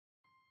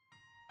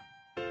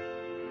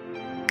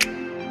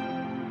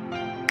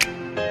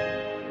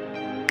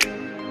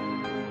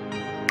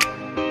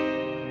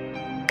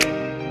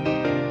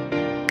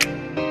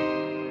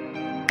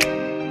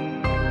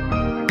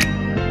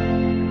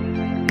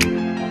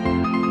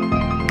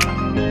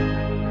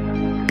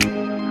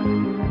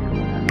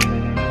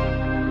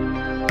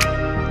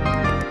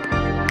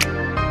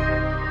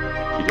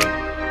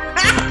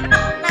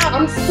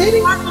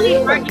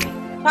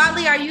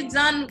Polly, are you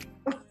done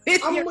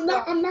with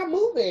I'm not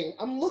moving.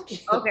 I'm looking.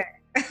 Okay.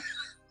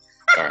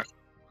 All right.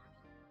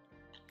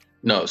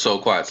 No, so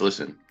quiet. So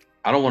listen,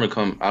 I don't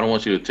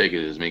want you to take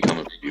it as me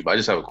coming for you, but I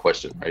just have a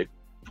question, right?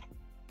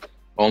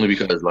 Only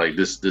because like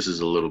this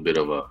is a little bit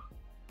of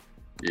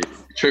it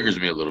triggers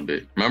me a little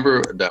bit.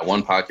 Remember that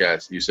one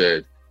podcast you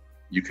said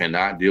you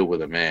cannot deal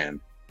with a man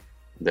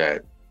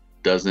that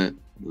doesn't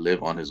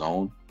live on his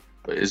own?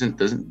 But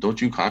don't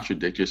you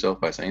contradict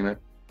yourself by saying that?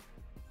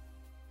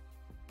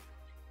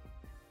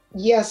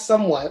 Yes,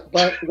 somewhat.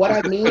 But what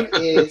I mean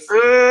is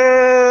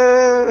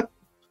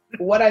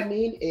what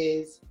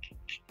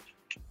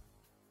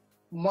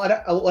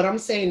I'm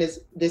saying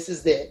is this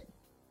is it.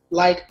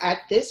 Like at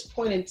this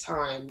point in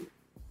time,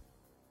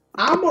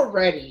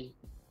 unfortunately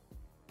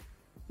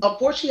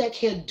I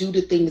can't do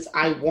the things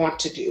I want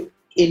to do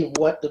in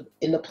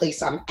the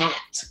place I'm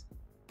at.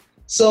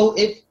 So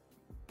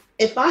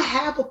if I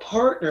have a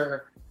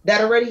partner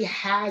that already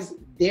has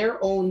their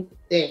own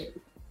thing,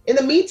 in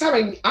the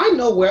meantime, I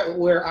know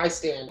where I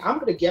stand. I'm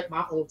gonna get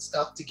my own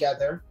stuff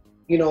together.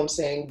 You know what I'm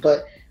saying?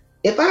 But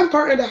if I have a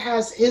partner that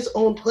has his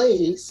own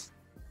place,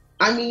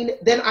 I mean,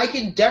 then I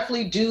can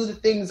definitely do the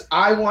things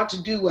I want to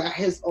do at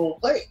his own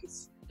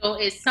place. So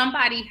is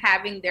somebody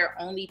having their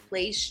only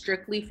place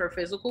strictly for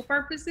physical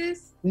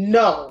purposes?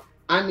 No,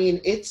 I mean,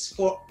 it's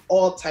for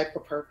all type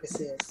of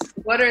purposes.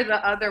 What are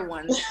the other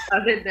ones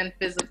other than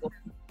physical?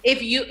 If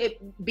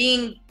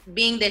being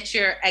that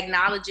you're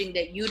acknowledging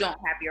that you don't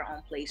have your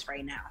own place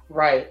right now.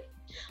 Right.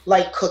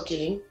 Like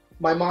cooking.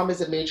 My mom is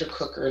a major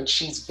cooker and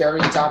she's very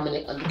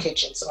dominant in the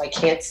kitchen. So I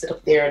can't sit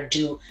up there and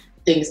do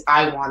things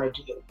I want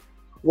to do.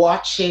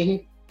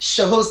 Watching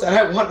shows that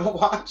I want to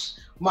watch.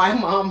 My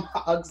mom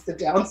hogs the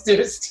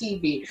downstairs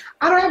TV.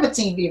 I don't have a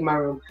TV in my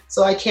room,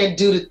 so I can't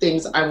do the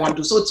things I want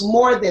to do. So it's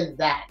more than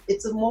that.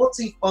 It's a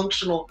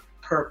multifunctional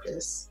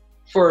purpose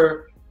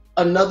for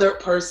another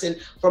person,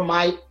 for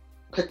my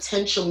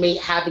potential mate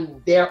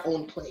having their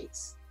own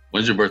place.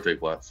 When's your birthday,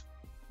 Watts?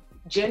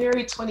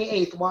 January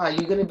 28th. Why?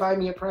 You gonna buy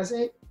me a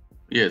present?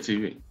 Yeah,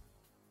 TV.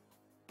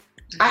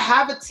 I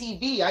have a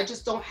TV. I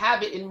just don't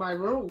have it in my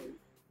room.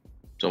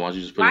 So why don't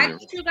you just put it in? Why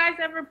did you guys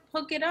ever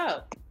hook it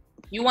up?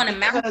 You want to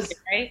mount it,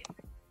 right?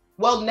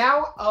 Well,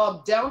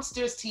 now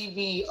downstairs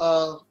TV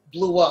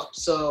blew up,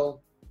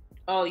 so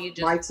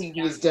my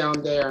TV is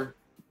down there.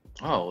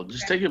 Oh, well,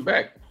 just take it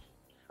back.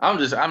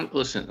 Listen, I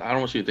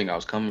don't want you to think I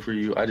was coming for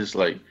you. I just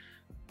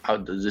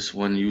just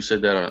when you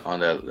said that on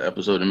that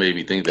episode, it made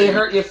me think that it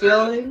hurt your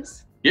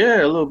feelings.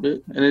 Yeah, a little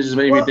bit, and it just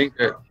made me think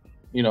that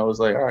it's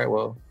like, all right,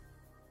 well.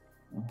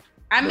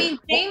 I mean,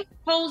 James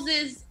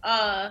poses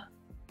a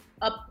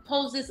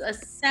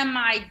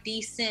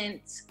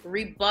semi-decent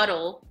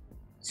rebuttal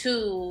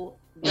to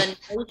the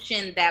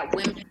notion that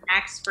women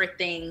ask for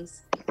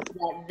things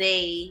that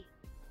they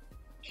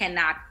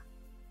cannot,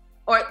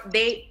 or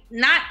they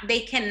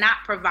cannot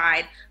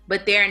provide,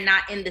 but they're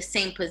not in the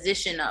same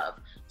position of.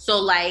 So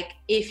like,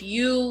 if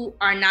you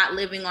are not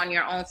living on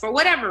your own for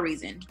whatever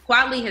reason,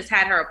 Quadley has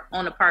had her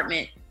own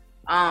apartment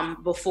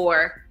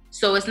before,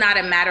 so it's not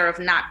a matter of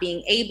not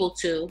being able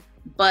to,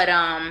 but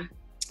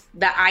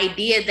the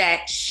idea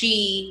that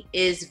she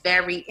is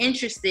very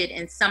interested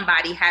in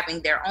somebody having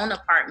their own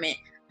apartment,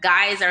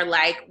 guys are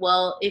like,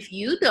 well, if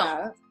you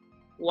don't,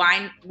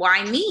 why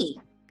me?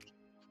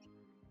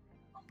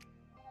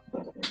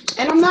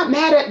 And I'm not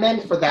mad at men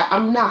for that.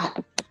 I'm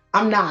not.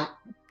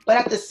 But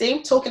at the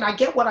same token, I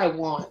get what I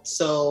want.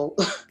 So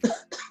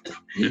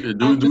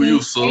do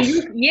you,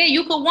 sis?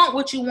 You could want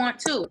what you want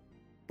too.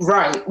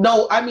 Right.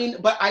 No, I mean,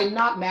 but I'm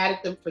not mad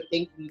at them for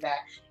thinking that.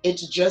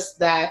 It's just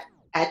that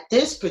at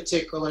this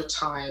particular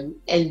time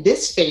and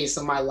this phase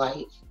of my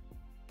life,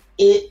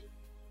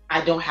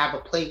 I don't have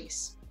a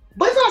place.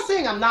 But it's not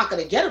saying I'm not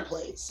going to get a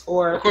place,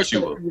 or of course you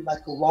will. Be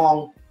like a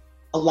long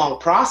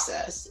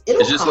process.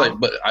 It's just come.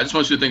 But I just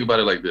want you to think about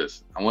it like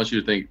this. I want you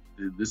to think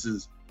this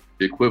is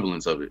the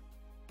equivalence of it.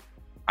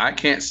 I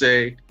can't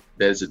say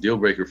that it's a deal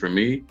breaker for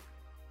me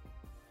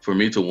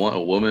to want a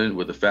woman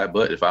with a fat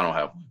butt if I don't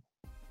have one.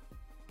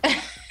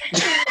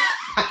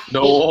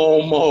 No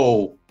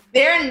homo.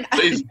 They're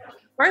not.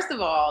 First of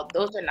all,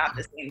 those are not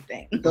the same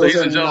thing. Those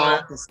are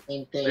not the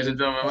same thing. Ladies and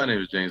gentlemen, my name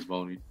is James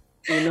Boney.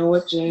 You know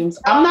what, James?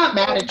 I'm not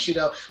mad at you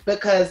though,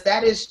 because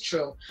that is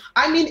true.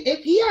 I mean, if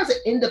he has an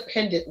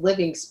independent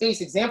living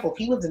space, example, if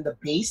he lives in the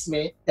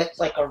basement, that's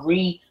like a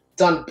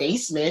redone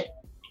basement,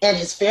 and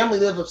his family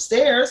live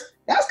upstairs,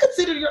 that's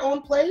considered your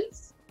own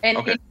place. An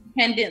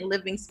independent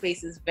living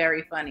space is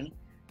very funny.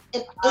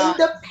 An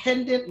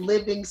independent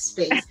living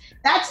space.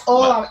 That's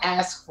all I'm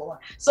asked for.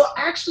 So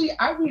actually,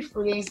 I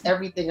rephrase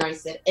everything I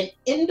said. An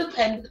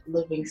independent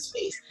living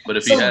space. But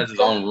if he has his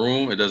own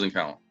room, it doesn't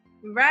count.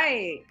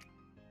 Right.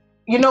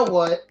 You know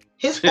what?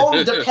 His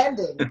own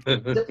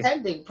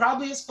depending.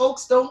 Probably his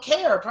folks don't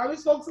care. Probably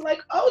his folks are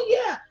like, oh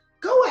yeah,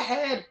 go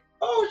ahead.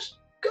 Oh,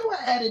 go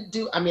ahead and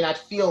do. I mean, I'd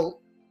be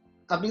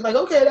like,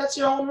 okay, that's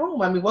your own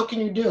room. I mean, what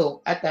can you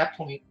do at that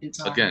point in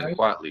time? Again, right?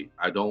 quietly,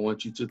 I don't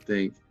want you to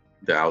think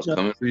that I was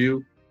coming for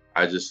you.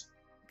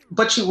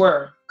 But you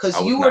were,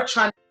 Because you were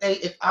trying to say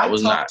if I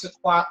talk to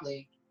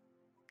Quatley,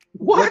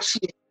 would she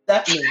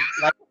accept me?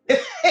 Like,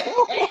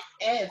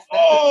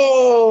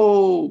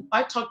 oh,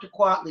 I talked to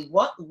Quatley.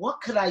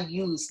 What could I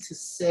use to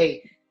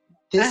say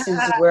this is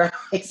where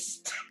I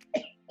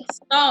stay?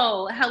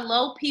 So,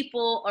 hello,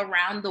 people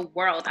around the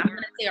world. I'm going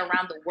to say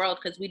around the world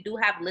because we do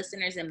have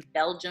listeners in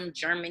Belgium,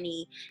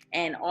 Germany,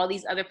 and all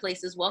these other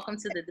places. Welcome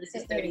to the This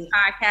Is 30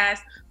 podcast.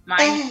 My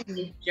name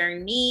is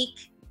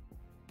Jernique.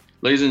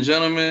 Ladies and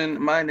gentlemen,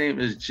 my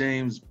name is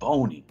James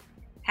Boney.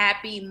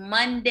 Happy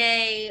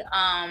Monday.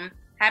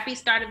 Happy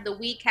start of the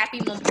week. Happy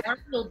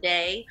Memorial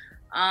Day.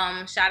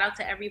 Shout out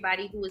to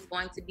everybody who is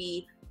going to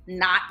be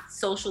not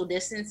social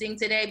distancing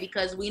today,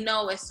 because we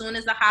know as soon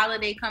as the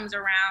holiday comes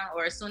around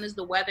or as soon as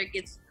the weather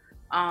gets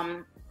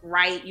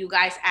right, you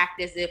guys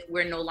act as if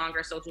we're no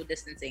longer social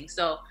distancing.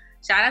 So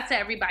shout out to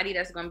everybody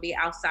that's going to be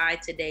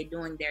outside today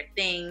doing their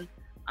thing.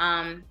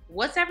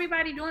 What's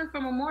everybody doing for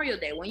Memorial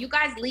Day? When you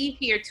guys leave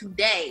here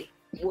today,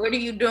 what are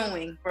you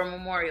doing for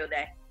Memorial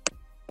Day?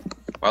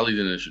 Probably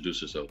didn't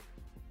introduce yourself.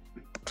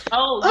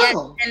 Oh, yes.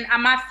 And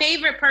my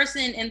favorite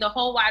person in the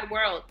whole wide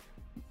world,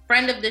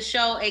 friend of the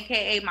show,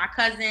 aka my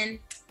cousin,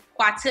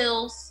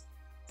 Quatills.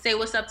 Say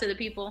what's up to the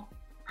people.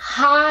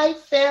 Hi,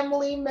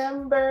 family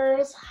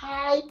members.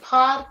 Hi,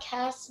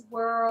 podcast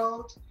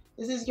world.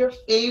 This is your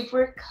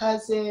favorite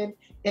cousin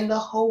in the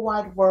whole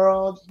wide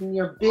world, in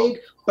your big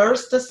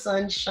burst of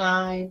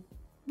sunshine,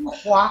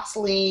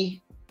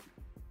 Quatley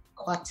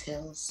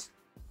Quatills.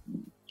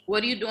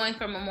 What are you doing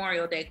for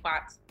Memorial Day,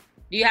 Quats?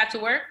 Do you have to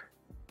work?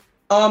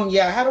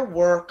 Yeah, I had to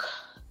work.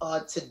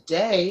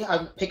 Today,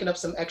 I'm picking up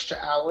some extra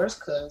hours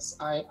because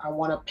I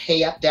want to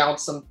pay down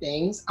some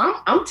things.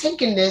 I'm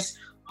taking this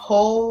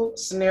whole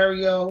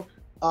scenario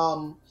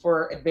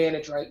for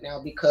advantage right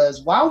now,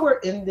 because while we're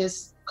in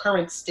this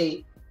current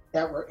state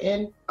that we're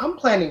in, I'm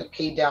planning to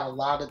pay down a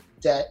lot of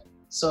debt.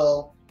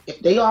 So if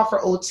they offer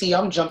OT,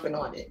 I'm jumping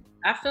on it.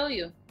 I feel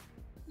you.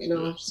 You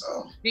know,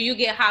 so. Do you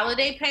get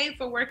holiday pay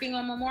for working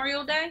on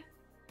Memorial Day?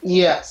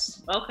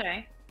 Yes.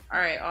 Okay. All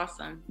right.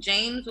 Awesome.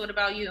 James, what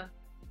about you?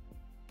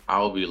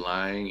 I'll be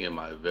lying in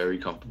my very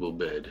comfortable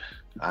bed.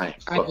 I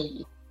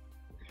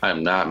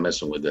am not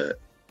messing with that.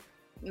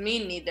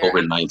 Me neither.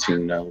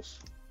 COVID-19 now.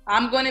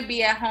 I'm going to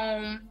be at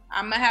home.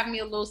 I'm going to have me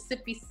a little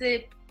sippy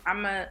sip. I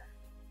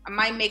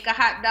might make a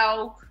hot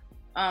dog,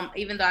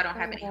 even though I don't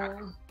have any hot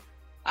dogs.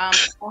 I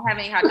don't have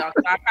any hot dogs,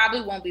 so I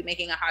probably won't be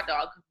making a hot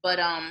dog. But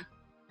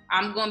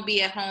I'm going to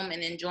be at home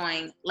and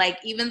enjoying. Like,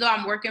 even though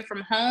I'm working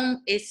from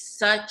home, it's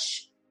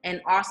such an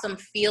awesome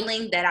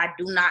feeling that I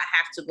do not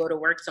have to go to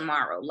work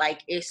tomorrow.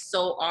 Like, it's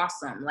so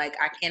awesome. Like,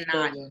 I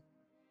cannot.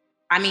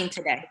 I mean,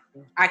 today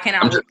I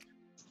cannot.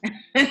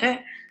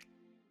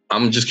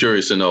 I'm just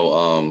curious to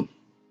know.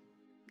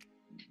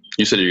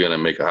 You said you're gonna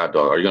make a hot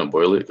dog. Are you gonna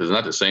boil it? Because it's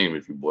not the same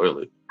if you boil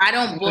it. I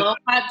don't boil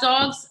hot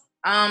dogs.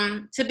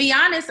 To be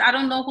honest, I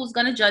don't know who's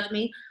gonna judge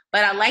me,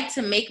 but I like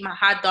to make my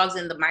hot dogs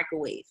in the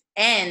microwave.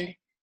 And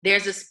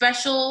there's a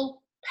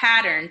special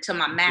pattern to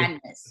my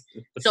madness.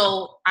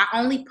 So I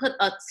only put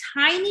a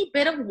tiny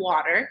bit of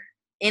water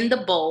in the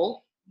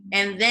bowl,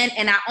 and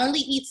I only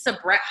eat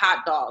Sabrett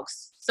hot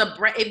dogs.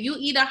 Sabrett, if you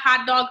eat a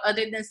hot dog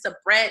other than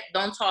Sabrett,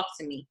 don't talk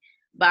to me.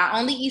 But I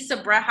only eat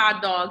Sabrett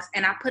hot dogs,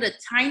 and I put a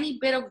tiny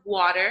bit of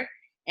water,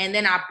 and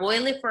then I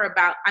boil it for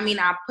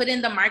I put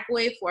in the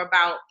microwave for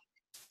about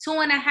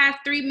 2.5,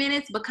 3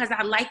 minutes, because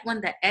I like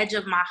when the edge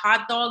of my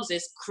hot dogs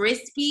is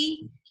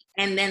crispy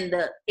and then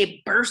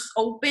it bursts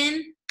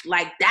open.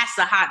 Like, that's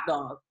a hot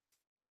dog.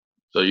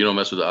 So you don't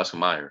mess with the Oscar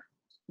Mayer?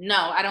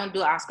 No, I don't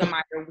do Oscar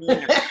Mayer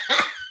wiener.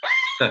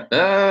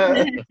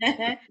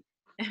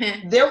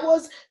 There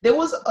was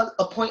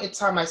a point in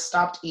time I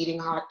stopped eating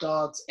hot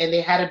dogs, and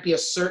they had to be a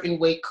certain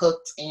way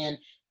cooked and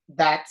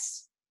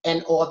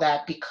all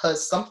that,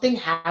 because something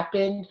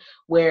happened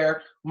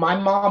where my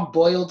mom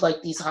boiled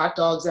like these hot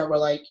dogs that were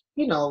like,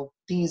 you know,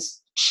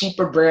 these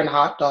cheaper brand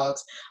hot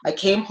dogs. I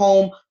came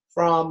home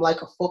from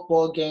like a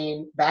football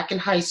game back in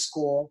high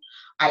school.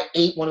 I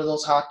ate one of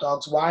those hot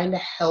dogs. Why in the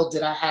hell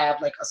did I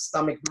have like a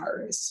stomach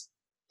virus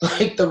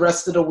like the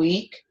rest of the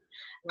week?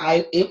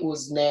 It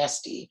was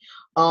nasty.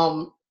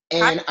 And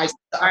I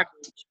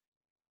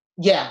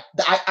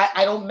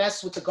don't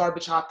mess with the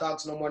garbage hot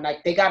dogs no more.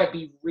 Like, they gotta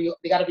be real.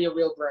 They gotta be a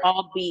real brand.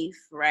 All beef,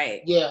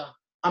 right? Yeah,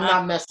 I'm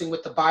not messing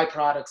with the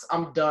byproducts.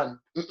 I'm done.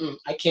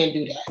 I can't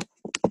do that.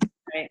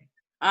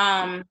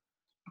 Right.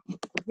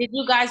 Did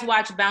you guys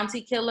watch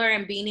Bounty Killer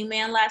and Beanie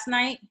Man last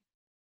night?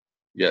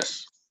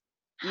 Yes.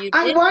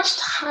 I watched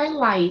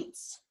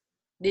highlights.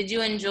 Did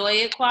you enjoy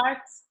it,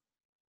 Quartz?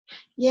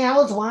 Yeah, I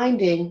was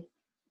winding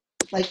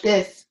like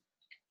this.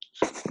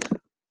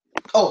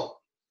 Oh,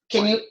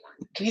 can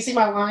you see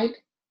my line?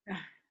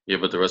 Yeah,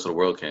 but the rest of the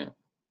world can't.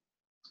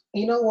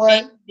 You know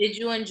what? Did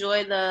you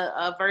enjoy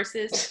the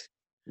verses?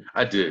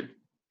 I did.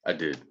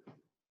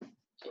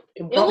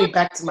 It brought me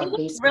back to my basics.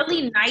 It was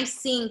really nice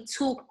seeing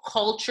two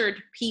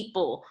cultured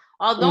people.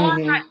 Although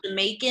I'm not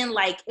Jamaican,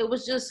 like, it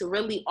was just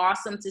really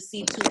awesome to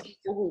see two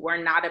people who were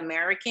not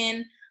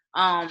American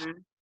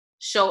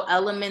show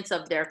elements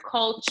of their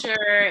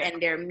culture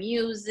and their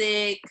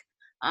music,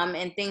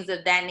 and things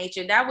of that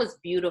nature. That was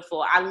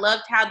beautiful. I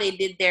loved how they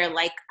did their,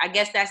 like, I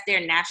guess that's their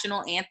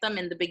national anthem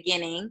in the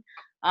beginning,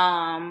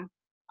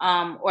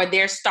 or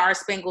their Star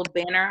Spangled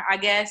Banner, I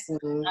guess.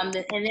 Mhm.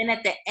 And then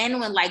at the end,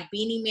 when like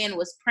Beanie Man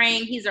was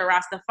praying, he's a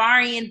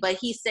Rastafarian, but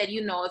he said,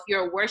 you know, if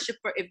you're a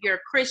worshiper, if you're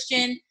a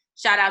Christian,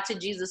 shout out to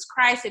Jesus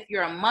Christ. If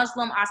you're a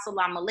Muslim,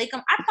 assalamu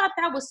alaikum. I thought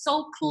that was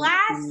so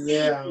classy.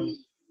 Yeah.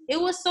 It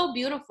was so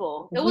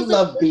beautiful. It We was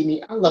love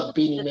Beanie. I love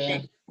Beanie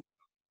Man.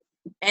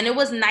 and it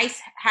was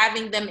nice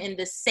having them in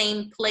the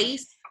same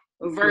place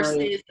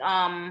versus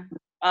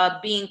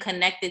being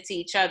connected to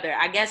each other.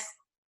 I guess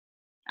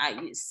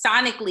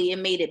sonically it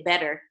made it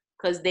better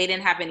because they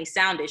didn't have any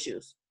sound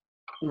issues.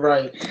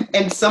 Right.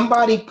 And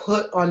somebody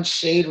put on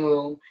Shade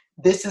Room,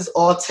 this is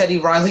all Teddy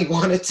Riley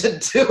wanted to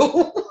do.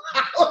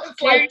 I was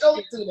like,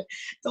 don't do that.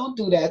 Don't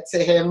do that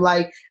to him.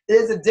 Like,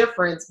 there's a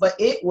difference, but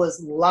it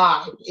was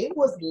live. It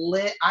was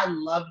lit. I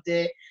loved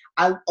it.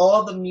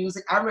 All the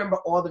music. I remember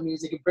all the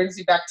music. It brings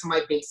me back to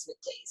my basement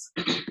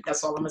days.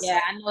 That's all I'm gonna say. Yeah,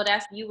 I know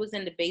you was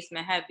in the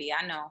basement heavy.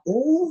 I know.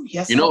 Oh,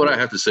 yes. You know what I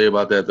have to say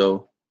about that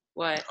though?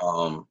 What?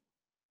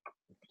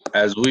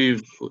 As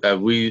we've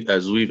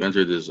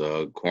entered this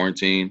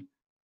quarantine,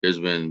 there's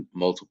been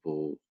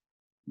multiple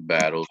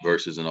battles,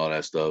 verses, and all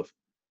that stuff,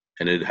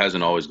 and it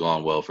hasn't always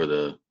gone well for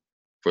the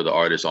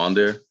artists on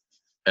there.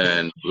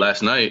 And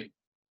last night,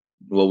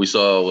 what we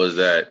saw was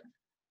that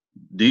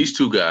these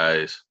two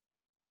guys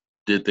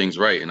did things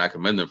right, and I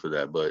commend them for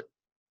that. But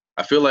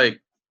I feel like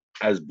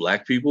as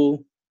Black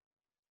people,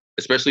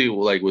 especially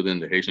like within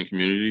the Haitian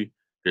community,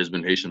 there's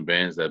been Haitian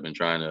bands that have been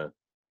trying to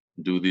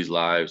do these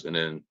lives, and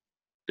then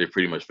they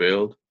pretty much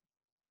failed.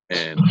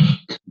 And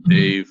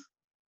Dave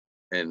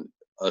and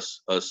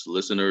us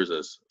listeners,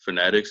 as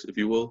fanatics, if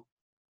you will,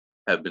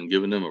 have been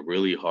giving them a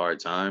really hard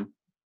time.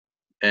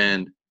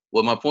 And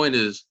what my point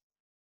is,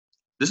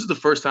 this is the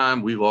first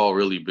time we've all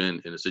really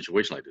been in a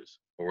situation like this,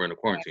 where we're in a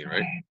quarantine,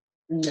 right?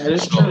 That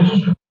is So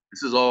true.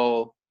 this is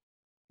all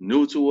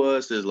new to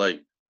us. There's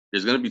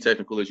gonna be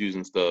technical issues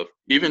and stuff.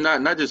 Even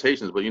not just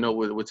Haitians, but you know,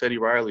 with Teddy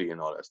Riley and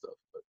all that stuff.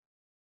 But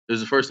this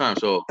is the first time.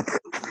 So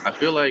I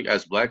feel like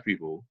as Black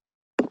people,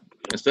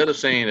 instead of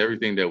saying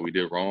everything that we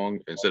did wrong,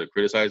 instead of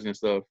criticizing and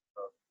stuff,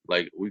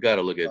 like we got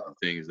to look at the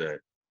things that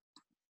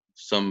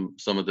some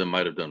of them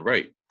might have done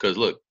right. Because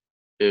look,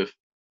 if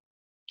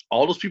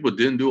all those people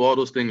didn't do all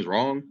those things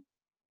wrong,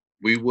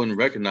 we wouldn't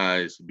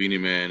recognize Beanie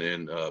Man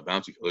and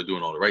Bounty Killer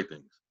doing all the right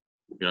things.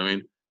 You know what I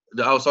mean?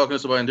 I was talking to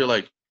somebody and they're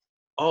like,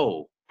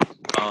 "Oh,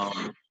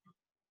 I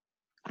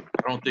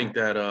don't think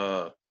that.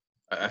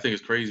 I think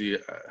it's crazy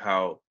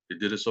how they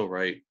did it so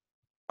right.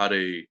 How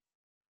they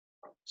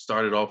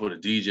started off with a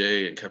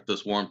DJ and kept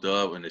us warmed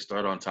up, and they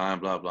started on time,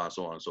 blah blah,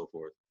 so on and so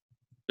forth.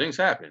 Things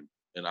happen,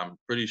 and I'm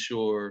pretty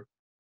sure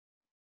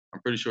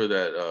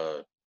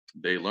that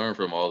they learn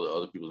from all the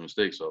other people's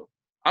mistakes. So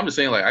I'm just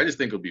saying, like, I just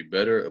think it'll be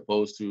better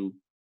opposed to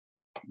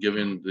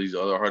giving these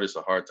other artists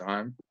a hard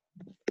time.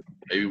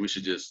 Maybe we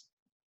should just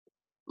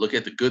look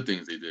at the good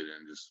things they did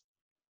and just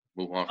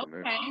move on from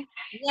there.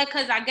 Yeah,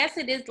 because I guess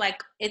it is like,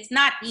 it's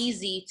not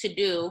easy to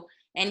do.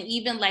 And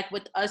even like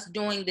with us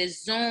doing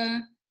this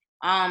Zoom,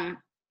 I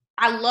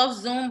love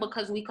Zoom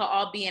because we could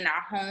all be in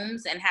our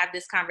homes and have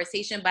this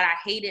conversation, but I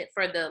hate it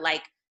for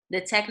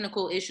the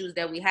technical issues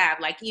that we have.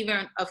 Like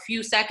even a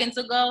few seconds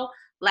ago,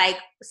 like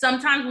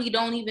sometimes we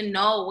don't even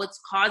know what's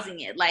causing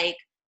it. Like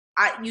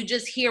you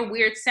just hear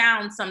weird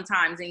sounds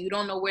sometimes and you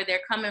don't know where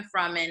they're coming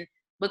from. And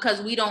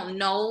because we don't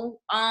know,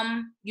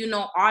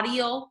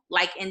 audio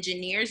like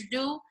engineers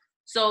do.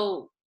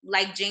 So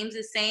like James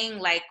is saying,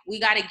 like we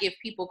got to give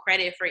people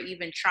credit for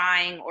even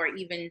trying or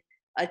even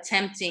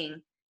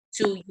attempting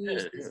to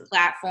use this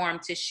platform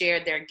to share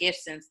their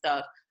gifts and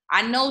stuff.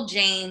 I know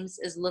James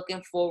is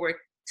looking forward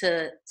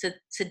to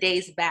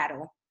today's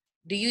battle.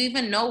 Do you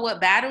even know what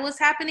battle is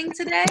happening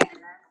today?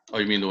 Oh,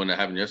 you mean the one that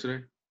happened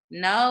yesterday?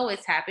 No,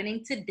 it's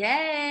happening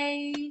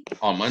today.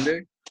 On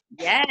Monday?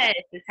 Yes,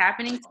 it's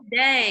happening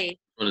today.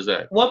 What is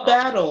that? What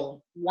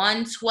battle?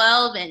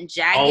 112 and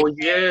Jagged. Oh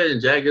yeah,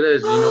 Jagged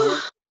Edge. You know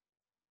what?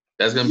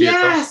 That's gonna be a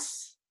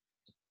tough.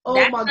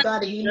 Oh my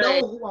God! You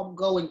know who I'm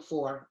going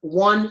for?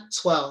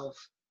 112.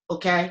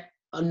 Okay,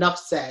 enough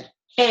said.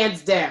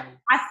 Hands down.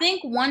 I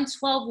think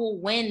 112 will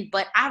win,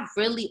 but I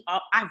really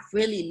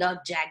love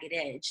Jagged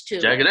Edge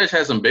too. Jagged Edge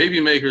has some baby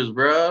makers,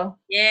 bro.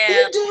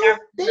 Yeah,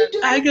 they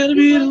do. I gotta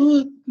be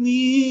with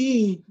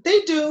me.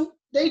 They do.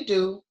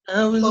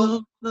 I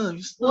will love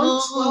you so.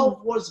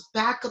 112 was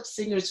backup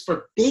singers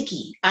for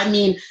Biggie. I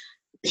mean,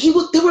 they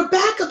were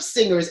backup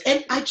singers,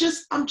 and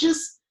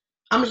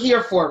I'm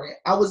here for it.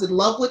 I was in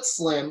love with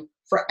Slim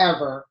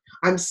forever.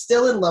 I'm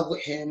still in love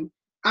with him.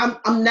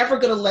 I'm never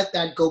gonna let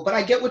that go. But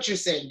I get what you're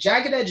saying.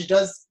 Jagged Edge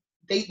does.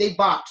 They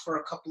bopped for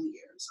a couple of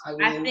years.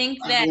 I think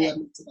that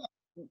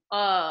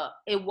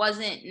it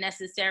wasn't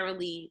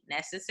necessarily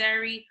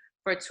necessary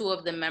for two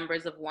of the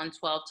members of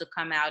 112 to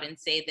come out and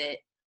say that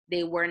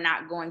they were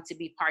not going to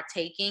be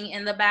partaking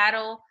in the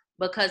battle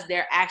because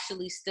they're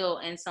actually still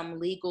in some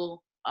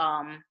legal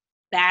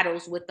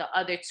battles with the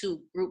other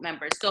two group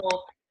members.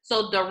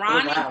 So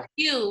Deron and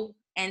Q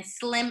and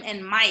Slim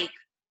and Mike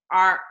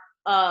are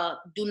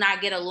do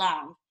not get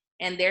along,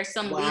 and there's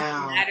some legal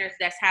matters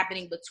that's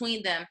happening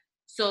between them.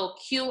 So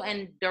Q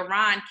and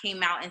Deron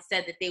came out and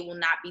said that they will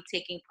not be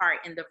taking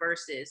part in the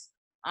verses.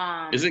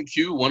 Isn't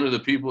Q one of the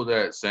people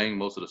that sang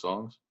most of the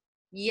songs?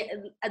 Yeah,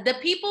 the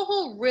people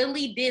who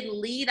really did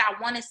lead, I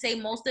want to say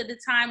most of the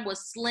time,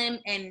 was Slim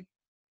and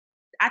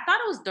I thought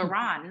it was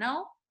Deron.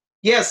 No.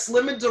 Yeah,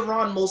 Slim and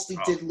Deron mostly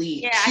did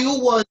lead. Yeah, Q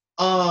was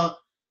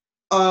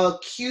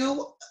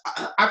Q.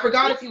 I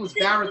forgot if he was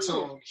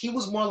baritone. He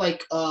was more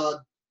like I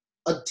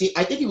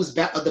think he was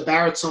the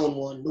baritone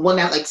one, the one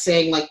that like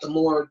sang like the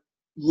more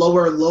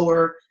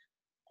lower.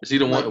 Is he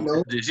the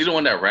one? Is he the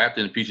one that rapped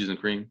in Peaches and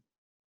Cream?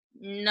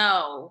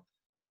 No,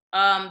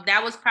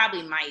 that was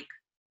probably Mike.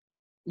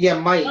 Yeah,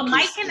 Mike. Well,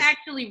 Mike can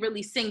actually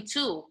really sing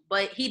too,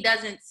 but he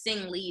doesn't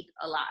sing lead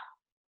a lot.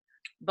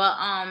 But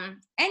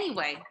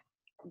anyway,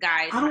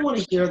 guys, I don't want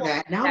to hear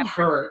that. Now I'm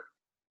hurt.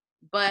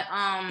 But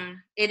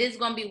it is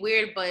gonna be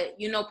weird. But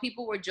you know,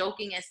 people were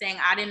joking and saying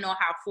I didn't know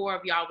how 4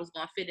 of y'all was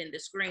gonna fit in the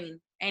screen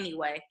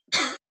anyway.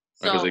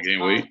 So they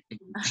can't wait.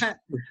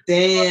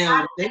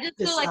 Damn. I just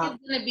feel like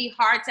it's gonna be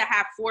hard to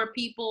have 4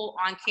 people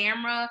on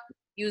camera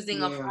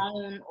using a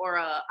phone or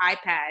a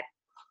iPad.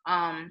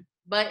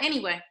 But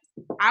anyway,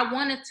 I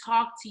want to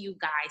talk to you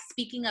guys.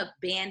 Speaking of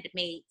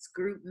bandmates,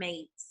 group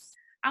mates,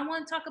 I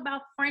want to talk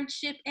about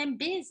friendship and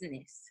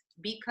business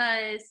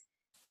because,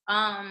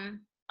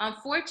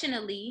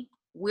 unfortunately,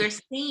 we're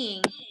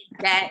seeing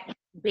that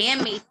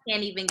bandmates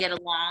can't even get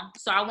along.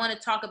 So I want to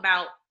talk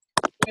about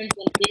friends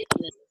and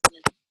business.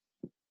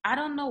 I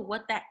don't know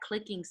what that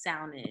clicking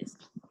sound is.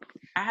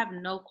 I have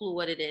no clue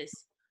what it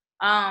is.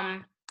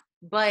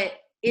 But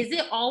is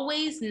it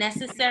always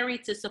necessary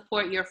to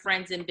support your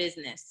friends in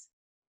business?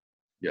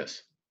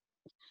 Yes.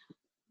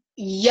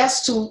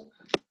 Yes, to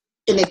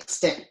an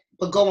extent.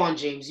 But go on,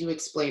 James. You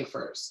explain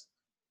first.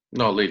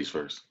 No, ladies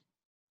first.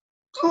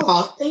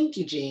 Oh, thank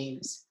you,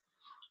 James.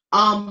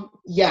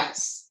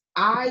 Yes,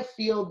 I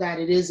feel that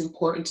it is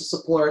important to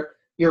support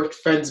your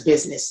friends'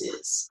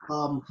 businesses.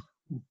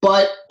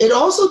 But it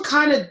also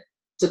kind of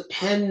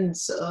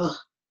depends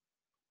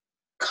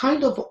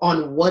kind of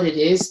on what it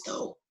is,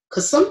 though.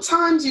 Because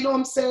sometimes, you know what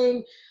I'm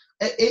saying,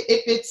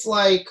 if it's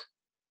like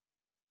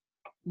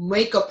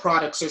makeup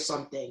products or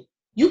something,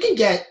 you can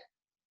get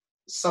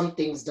some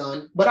things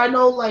done. But I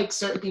know like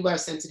certain people have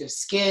sensitive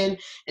skin,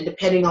 and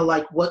depending on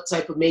like what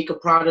type of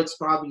makeup products,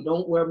 probably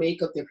don't wear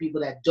makeup. There are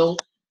people that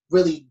don't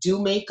really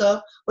do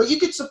makeup. But you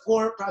could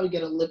support, probably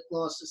get a lip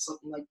gloss or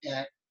something like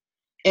that.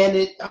 And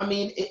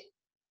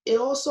it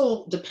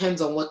also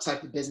depends on what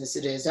type of business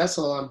it is. That's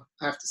all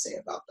I have to say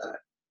about that.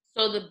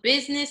 So the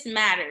business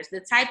matters.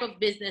 The type of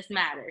business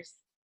matters.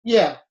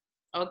 Yeah.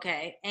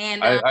 Okay.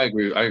 And I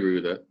agree. I agree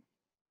with that.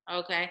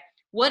 Okay.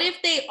 What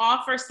if they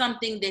offer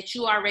something that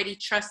you already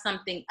trust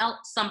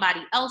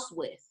somebody else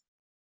with?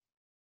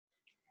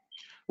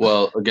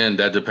 Well, again,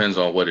 that depends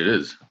on what it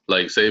is.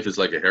 Like, say if it's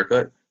like a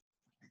haircut.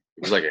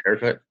 If it's like a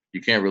haircut,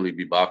 you can't really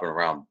be bopping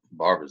around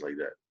barbers like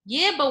that.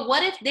 Yeah, but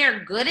what if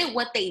they're good at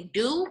what they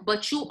do,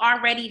 but you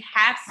already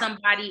have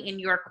somebody in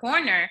your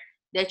corner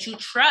that you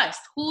trust?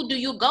 Who do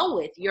you go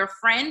with? Your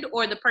friend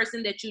or the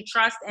person that you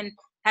trust and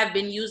have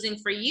been using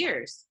for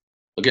years?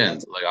 Again,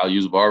 like I'll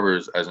use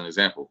barbers as an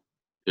example.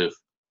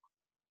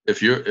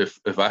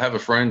 If I have a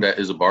friend that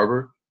is a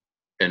barber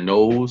and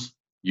knows,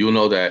 you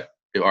know that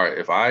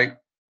if I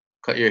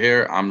cut your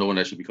hair, I'm the one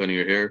that should be cutting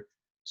your hair.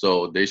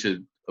 So they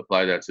should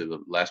apply that to the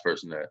last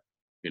person that,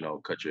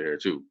 cut your hair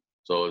too.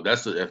 So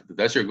if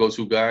that's your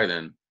go-to guy,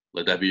 then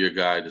let that be your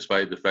guy.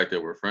 Despite the fact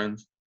that we're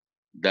friends,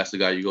 that's the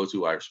guy you go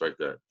to. I respect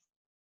that.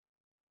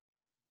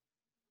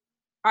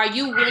 Are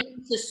you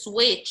willing to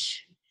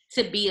switch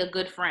to be a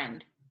good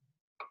friend?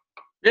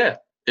 Yeah.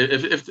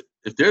 If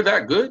they're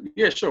that good,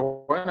 yeah,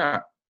 sure. Why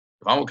not?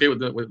 If I'm okay with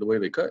the way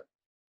they cut,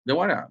 then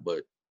why not?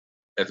 But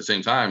at the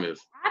same time,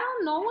 I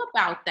don't know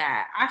about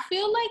that. I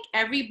feel like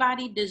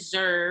everybody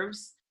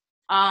deserves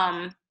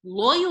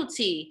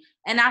loyalty.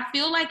 And I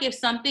feel like if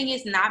something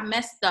is not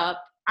messed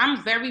up,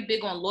 I'm very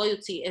big on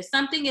loyalty. If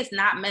something is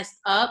not messed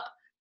up,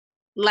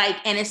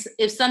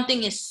 if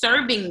something is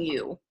serving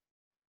you,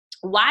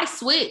 why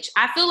switch?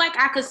 I feel like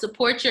I could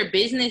support your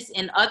business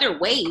in other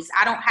ways.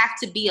 I don't have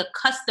to be a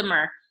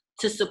customer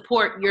to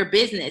support your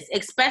business,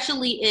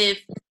 especially if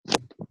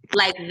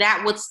like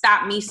that would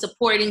stop me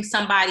supporting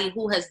somebody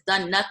who has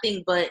done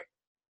nothing but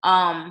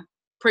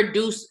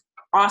produce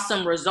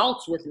awesome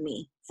results with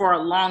me for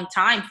a long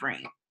time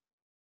frame.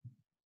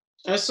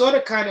 I sort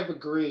of kind of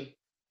agree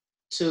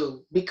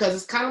too, because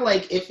it's kind of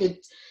like if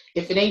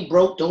it ain't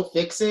broke, don't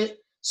fix it.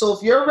 So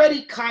if you're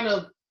already kind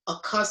of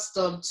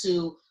accustomed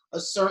to a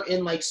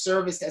certain like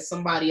service that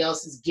somebody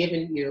else is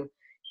giving you,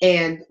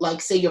 and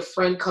like say your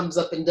friend comes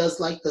up and does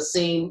like the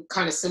same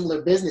kind of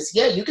similar business,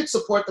 yeah, you could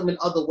support them in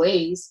other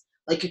ways.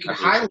 Like you can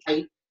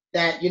highlight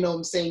that,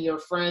 I'm saying, your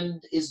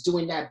friend is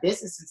doing that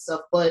business and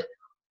stuff. But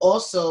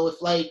also if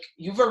like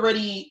you're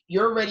already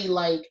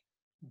like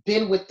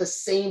been with the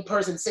same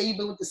person, say you've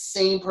been with the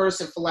same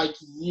person for like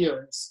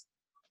years,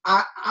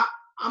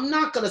 I'm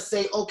not gonna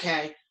say,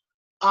 okay,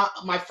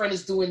 my friend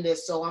is doing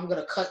this, so I'm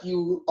gonna cut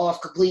you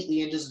off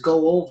completely and just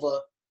go over.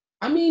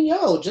 I mean,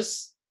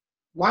 just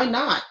why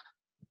not?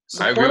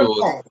 I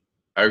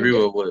agree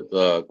with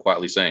what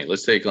Quietly saying.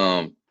 Let's take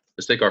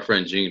our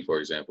friend Gene, for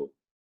example.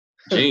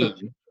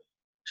 Gene,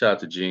 shout out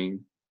to Gene.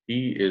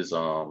 He is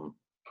one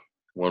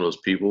of those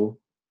people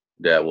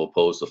that will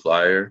post a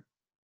flyer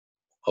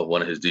of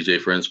one of his DJ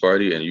friends'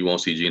 party, and you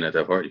won't see Gene at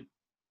that party.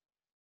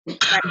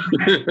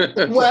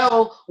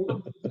 Well,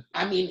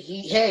 I mean,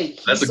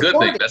 that's a good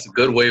thing. That's a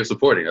good way of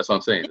supporting. That's what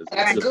I'm saying.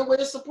 That's a good way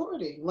of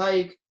supporting.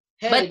 Like,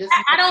 hey, but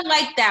I don't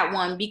like that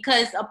one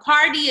because a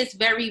party is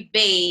very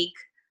vague,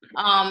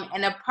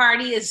 and a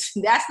party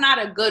that's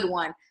not a good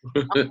one.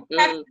 You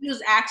have to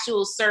use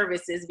actual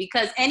services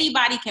because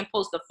anybody can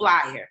post a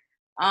flyer.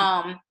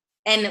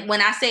 And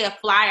when I say a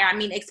flyer, I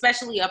mean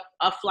especially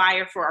a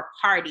flyer for a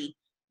party.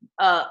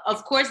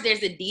 Of course,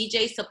 there's a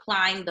DJ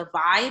supplying the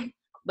vibe,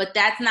 but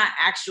that's not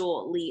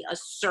actually a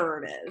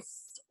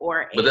service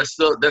But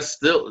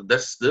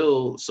that's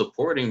still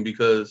supporting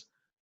because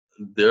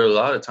there are a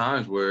lot of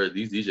times where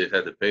these DJs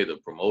had to pay the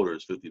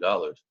promoters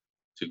 $50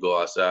 to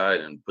go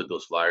outside and put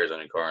those flyers on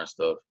your car and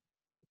stuff.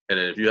 And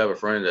then if you have a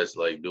friend that's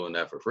like doing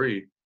that for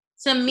free,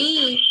 to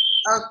me,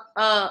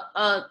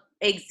 a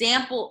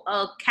example,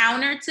 a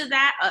counter to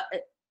that,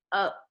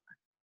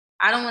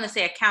 I don't want to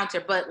say a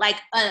counter, but like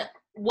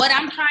what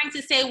I'm trying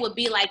to say would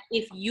be like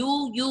if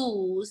you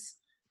use,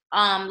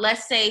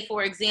 let's say,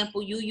 for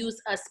example, you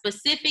use a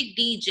specific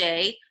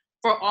DJ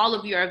for all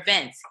of your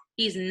events.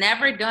 He's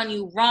never done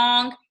you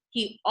wrong.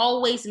 He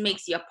always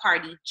makes your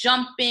party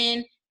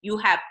jumping.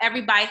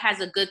 Everybody has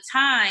a good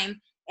time.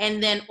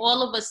 And then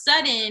all of a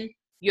sudden,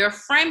 your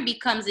friend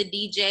becomes a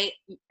DJ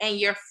and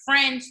your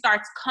friend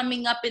starts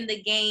coming up in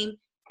the game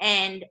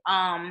and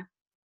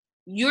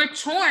you're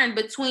torn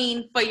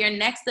between for your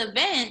next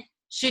event.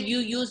 Should you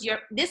use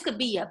this could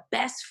be your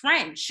best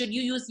friend. Should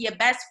you use your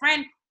best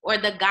friend or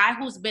the guy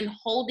who's been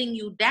holding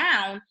you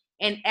down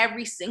in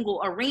every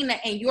single arena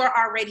and you're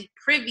already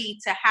privy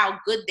to how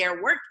good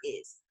their work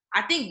is?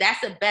 I think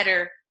that's a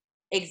better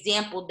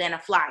example than a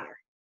flyer.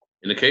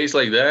 In a case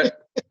like that,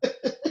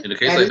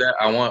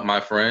 I want my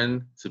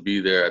friend to be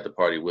there at the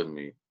party with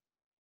me.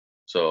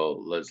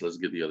 So let's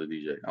get the other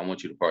DJ. I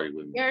want you to party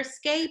with me. You're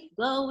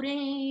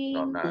scapegoating.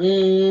 No, I'm not.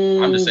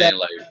 I'm just saying,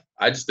 like,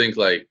 I just think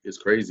like it's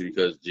crazy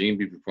because Gene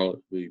be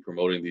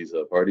promoting these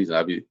parties, and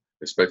I'd be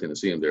expecting to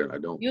see him there, and I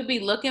don't. You'll be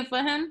looking for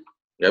him?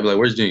 Yeah, I'd be like,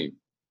 "Where's Gene?"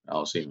 I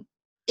don't see him.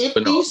 If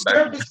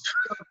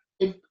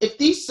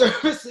these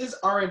services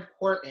are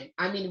important,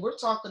 I mean, we're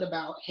talking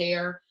about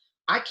hair.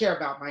 I care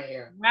about my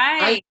hair.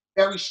 Right. I'm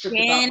very strict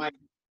about my hair.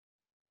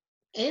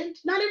 And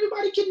not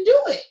everybody can do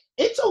it.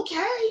 It's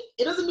okay.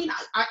 It doesn't mean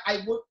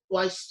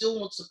I still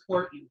won't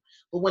support you.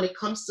 But when it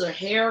comes to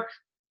hair,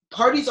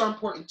 parties are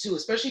important too,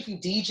 especially if you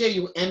DJ,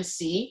 you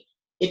MC.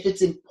 If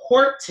it's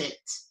important,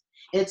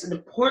 it's an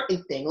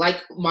important thing,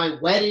 like my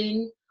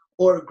wedding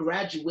or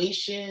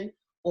graduation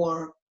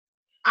or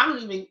I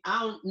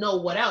don't know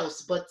what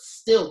else, but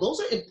still,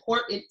 those are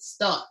important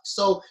stuff.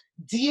 So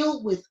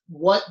deal with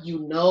what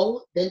you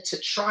know, then to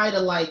try to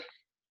like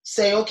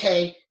say,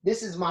 okay,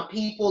 this is my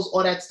people's,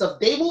 all that stuff.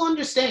 They will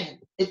understand.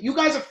 If you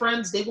guys are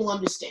friends, they will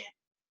understand.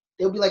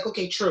 They'll be like,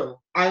 okay, true,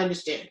 I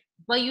understand.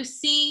 But you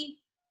see,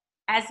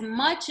 as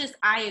much as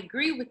I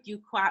agree with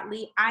you,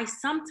 Quatley, I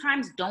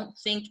sometimes don't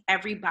think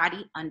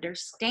everybody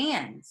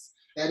understands.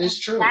 That is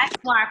true. That's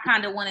why I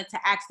kind of wanted to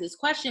ask this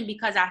question,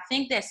 because I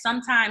think that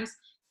sometimes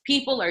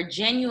people are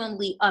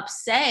genuinely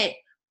upset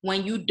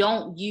when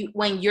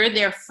when you're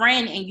their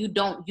friend and you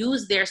don't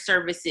use their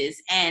services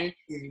and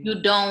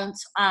you don't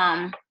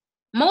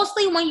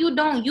mostly when you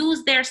don't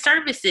use their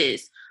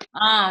services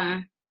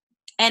and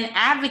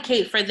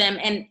advocate for them.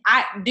 And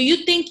do you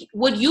think,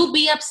 would you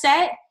be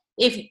upset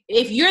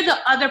if you're the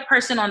other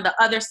person on the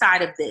other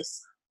side of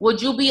this?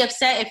 Would you be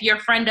upset if your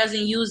friend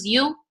doesn't use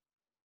you?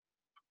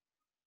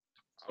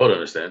 I would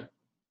understand.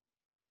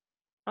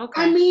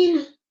 Okay. I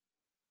mean,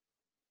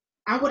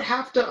 I would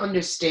have to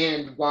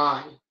understand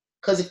why.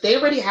 Because if they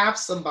already have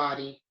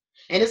somebody,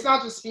 and it's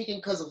not just speaking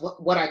because of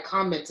what I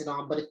commented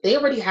on, but if they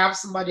already have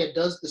somebody that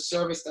does the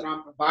service that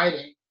I'm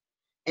providing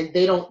and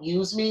they don't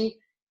use me,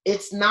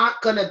 it's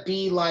not going to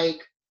be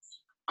like,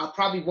 I'll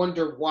probably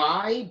wonder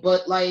why,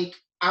 but like,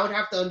 I would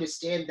have to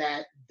understand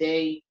that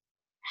they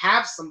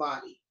have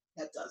somebody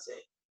that does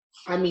it.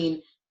 I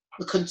mean,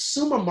 the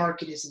consumer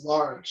market is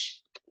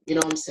large. You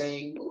know what I'm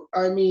saying?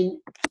 I mean,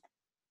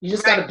 you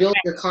just got to build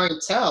your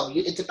clientele.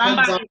 It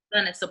depends. Somebody's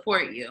going to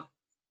support you.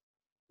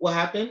 What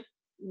happened?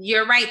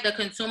 You're right. The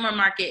consumer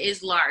market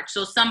is large.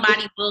 So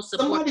somebody will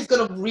support. Somebody's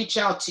going to reach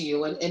out to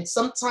you. And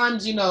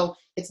sometimes, you know,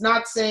 it's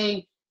not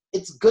saying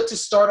it's good to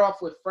start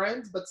off with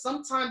friends, but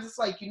sometimes it's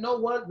like, you know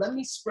what? Let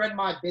me spread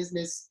my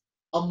business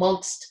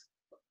amongst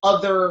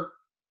other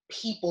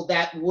people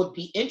that would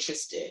be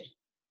interested,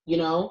 you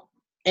know,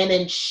 and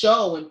then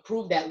show and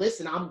prove that,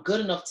 listen, I'm good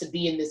enough to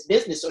be in this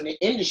business or in the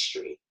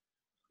industry.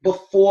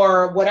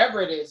 before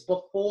whatever it is,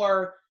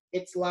 before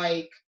it's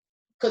like,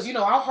 because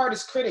our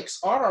hardest critics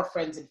are our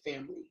friends and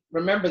family.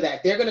 Remember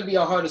that. They're going to be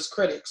our hardest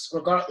critics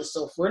regardless.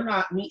 So if we're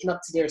not meeting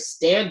up to their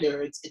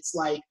standards, it's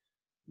like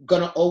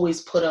going to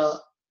always put a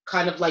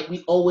kind of like,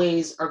 we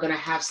always are going to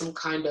have some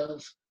kind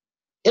of,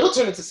 it'll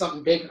turn into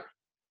something bigger.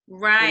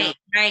 Right.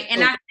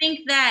 And I think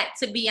that,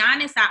 to be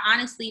honest, I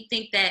honestly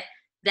think that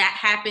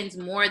happens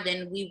more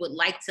than we would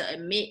like to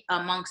admit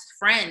amongst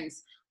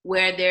friends,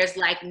 where there's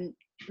like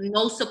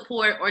no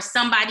support, or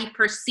somebody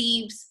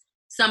perceives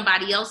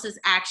somebody else's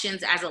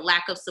actions as a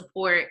lack of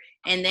support,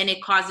 and then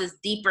it causes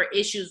deeper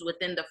issues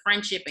within the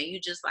friendship, and you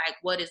just like,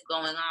 what is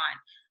going on?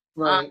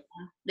 Right.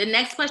 The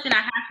next question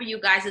I have for you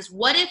guys is,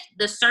 what if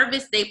the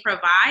service they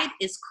provide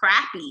is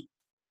crappy?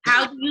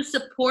 How do you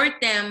support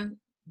them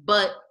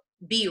but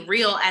be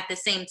real at the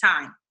same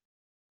time?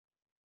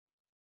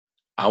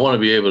 I want to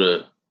be able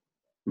to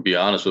be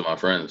honest with my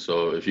friends.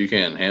 So if you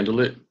can't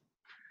handle it,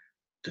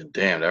 then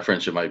damn, that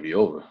friendship might be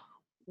over.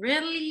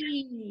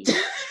 Really?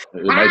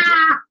 It might be.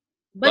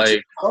 But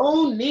like,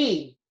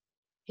 phony.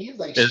 He's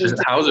like,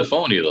 how is it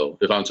phony though?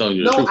 If I'm telling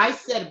you the truth. No, I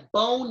said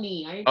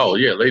bony. Oh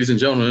yeah, ladies and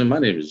gentlemen, my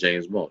name is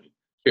James Boney.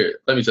 Here,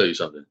 let me tell you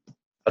something.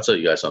 I'll tell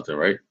you guys something,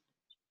 right?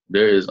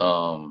 There is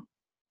I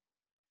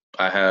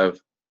have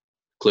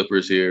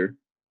clippers here.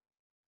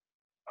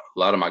 A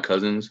lot of my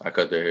cousins, I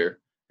cut their hair.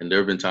 And there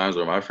have been times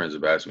where my friends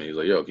have asked me, he's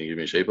like, yo, can you give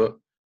me a shape up?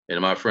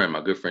 And my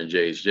good friend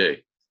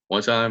JHJ,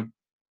 one time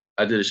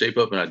I did a shape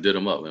up and I did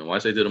him up. And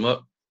once I did him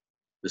up,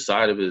 the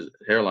side of his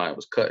hairline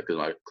was cut because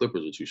my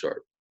clippers were too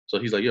sharp. So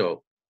he's like,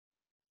 yo,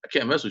 I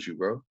can't mess with you,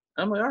 bro. And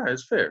I'm like, all right,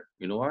 it's fair.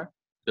 You know why?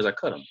 Because I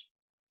cut him.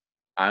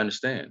 I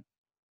understand.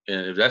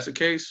 And if that's the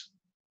case,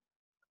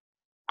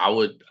 I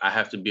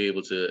have to be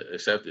able to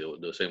accept it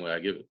the same way I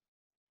give it.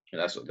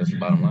 And that's the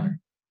bottom line.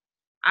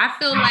 I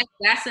feel like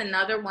that's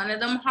another one of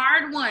them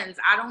hard ones.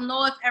 I don't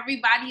know if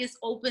everybody is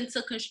open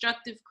to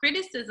constructive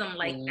criticism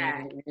like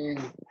that.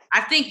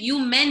 I think you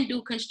men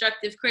do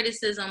constructive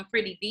criticism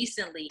pretty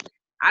decently.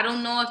 I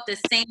don't know if the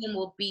same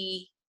will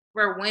be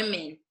for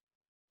women.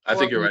 I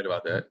think you're right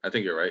about that. I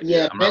think you're right.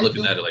 Yeah, I'm not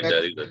looking at it like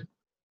that either.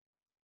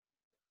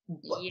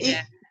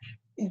 Yeah.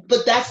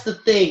 But that's the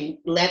thing.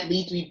 That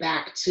leads me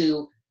back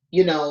to,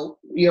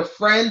 your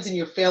friends and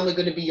your family are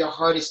going to be your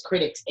hardest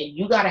critics, and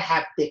you got to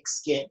have thick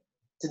skin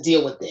to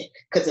deal with it.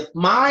 Because if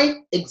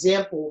my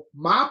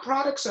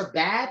products are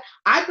bad,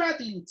 I'd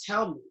rather you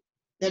tell me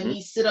than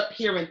me sit up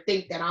here and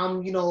think that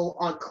I'm,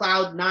 on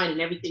cloud 9 and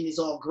everything is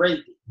all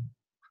gravy.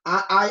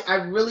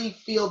 I really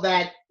feel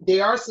that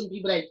there are some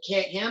people that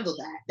can't handle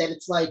that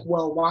it's like,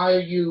 well, why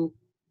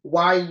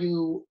are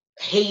you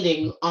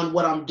hating on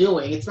what I'm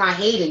doing? It's not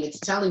hating, it's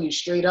telling you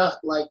straight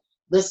up, like,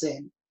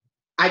 listen,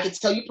 I could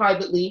tell you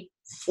privately,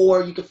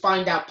 or you could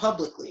find out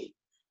publicly.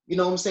 You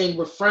know what I'm saying?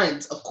 We're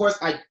friends. Of course,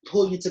 I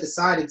pull you to the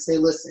side and say,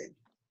 listen,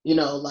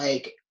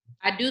 like.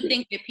 I do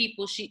think that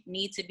people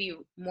need to be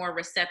more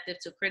receptive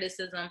to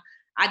criticism.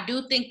 I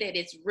do think that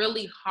it's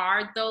really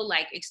hard though,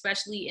 like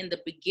especially in the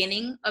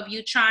beginning of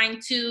you trying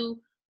to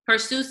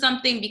pursue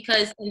something,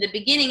 because in the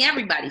beginning,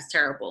 everybody's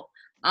terrible.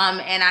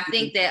 And I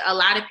think that a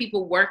lot of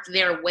people work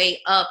their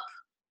way up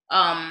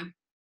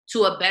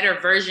to a better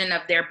version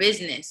of their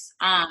business.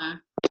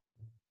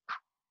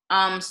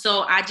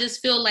 So I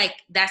just feel like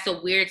that's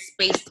a weird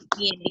space to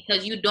be in,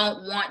 because you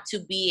don't want to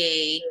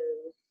be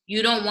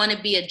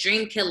a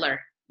dream killer,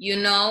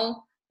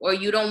 or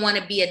you don't want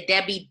to be a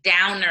Debbie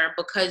Downer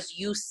because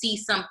you see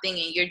something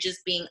and you're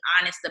just being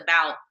honest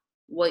about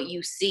what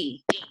you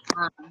see.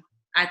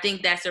 I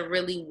think that's a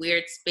really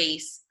weird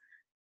space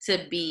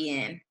to be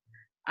in.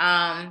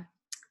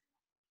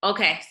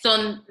 Okay,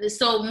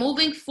 so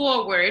moving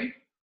forward,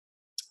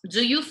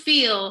 do you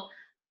feel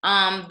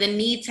the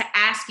need to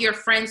ask your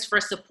friends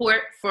for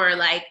support for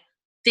like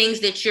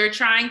things that you're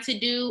trying to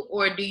do,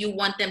 or do you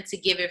want them to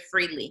give it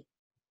freely?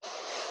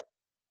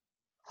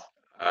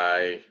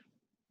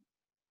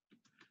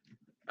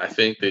 I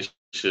think they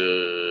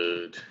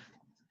should.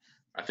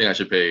 I think I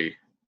should pay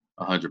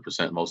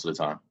 100% most of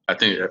the time. I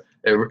think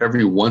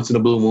every once in a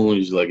blue moon,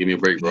 you should like, give me a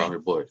break, bro. I'm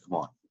your boy. Come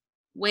on.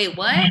 Wait,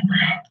 what?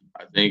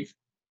 I think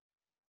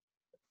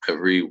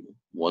every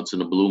once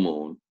in a blue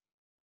moon,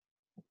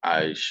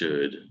 I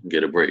should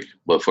get a break.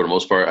 But for the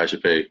most part, I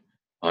should pay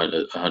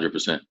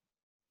 100%.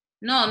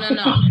 No.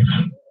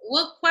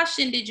 What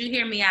question did you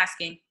hear me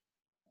asking?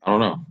 I don't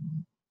know.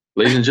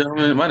 Ladies and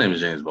gentlemen, my name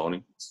is James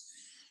Boney.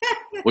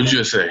 What did you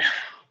just say?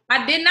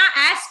 I did not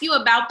ask you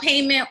about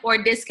payment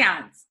or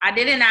discounts. I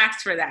didn't ask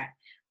for that.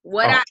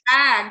 What I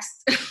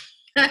asked,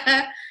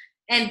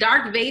 and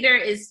Darth Vader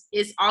is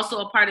also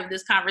a part of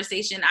this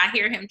conversation. I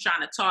hear him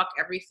trying to talk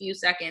every few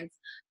seconds.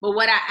 But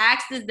what I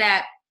asked is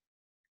that,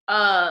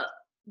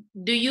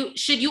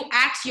 should you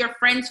ask your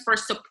friends for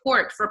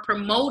support for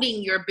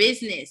promoting your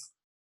business,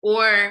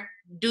 or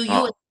do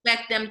you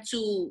expect them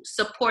to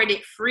support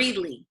it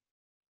freely?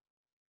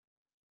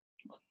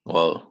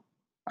 Well,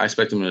 I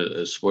expect them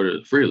to support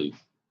it freely.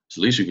 It's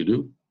the least you could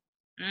do.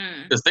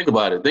 Just think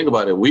about it.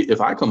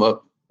 If I come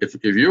up, if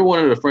you're one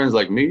of the friends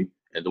like me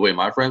and the way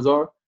my friends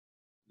are,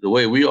 the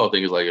way we all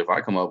think is like, if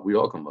I come up, we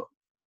all come up.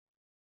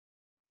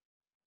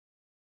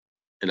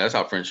 And that's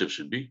how friendship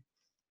should be,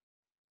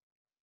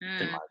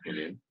 in my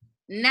opinion.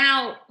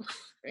 Now,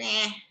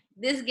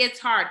 this gets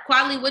hard.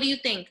 Quali, what do you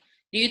think?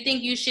 Do you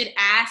think you should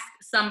ask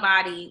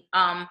somebody,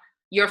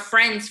 your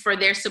friends, for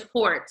their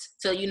support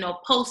to,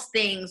 post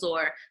things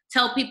or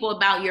tell people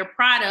about your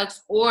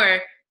products,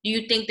 or do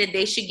you think that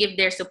they should give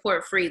their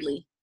support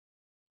freely?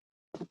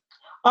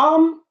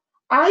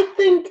 I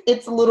think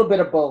it's a little bit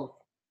of both.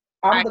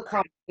 I'm the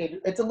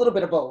complicated. It's a little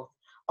bit of both.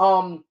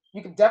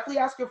 You can definitely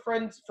ask your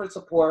friends for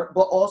support,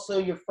 but also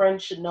your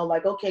friends should know,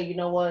 like, okay, you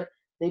know what?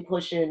 They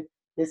pushing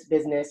this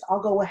business.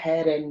 I'll go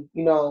ahead and,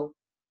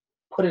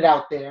 put it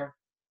out there.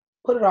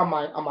 Put it on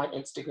my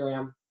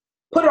Instagram.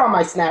 Put it on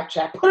my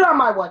Snapchat. Put it on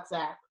my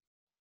WhatsApp.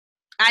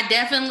 I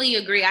definitely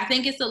agree. I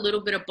think it's a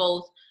little bit of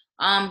both.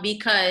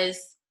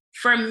 Because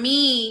for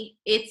me,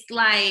 it's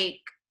like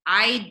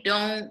I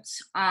don't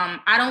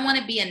want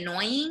to be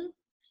annoying.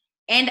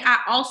 And I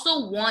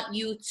also want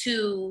you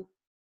to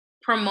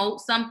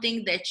promote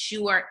something that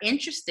you are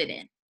interested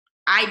in.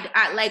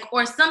 I like,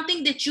 or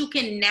something that you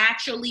can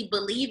naturally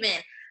believe in.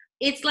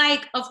 It's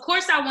like, of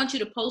course I want you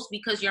to post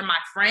because you're my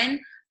friend,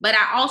 but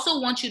I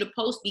also want you to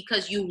post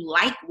because you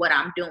like what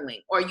I'm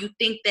doing, or you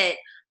think that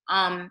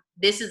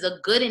this is a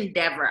good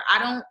endeavor.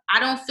 I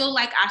don't feel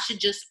like I should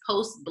just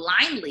post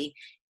blindly.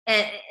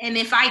 And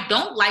if I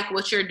don't like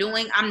what you're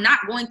doing, I'm not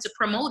going to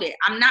promote it.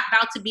 I'm not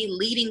about to be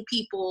leading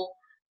people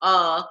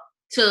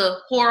to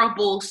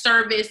horrible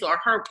service or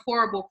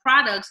horrible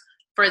products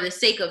for the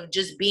sake of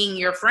just being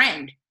your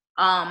friend,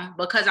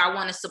 because I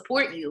want to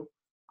support you.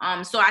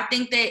 So I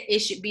think that it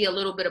should be a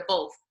little bit of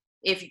both.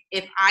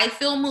 If I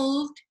feel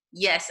moved,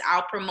 yes,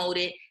 I'll promote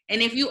it.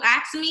 And if you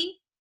ask me,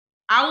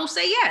 I will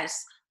say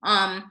yes.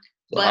 So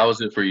but how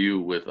was it for you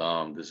with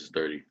This Is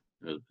 30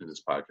 in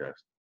this podcast?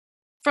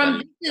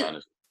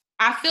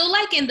 I feel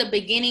like in the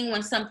beginning,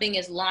 when something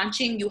is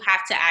launching, you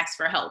have to ask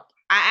for help.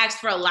 I asked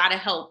for a lot of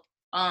help,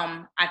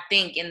 I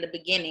think, in the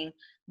beginning.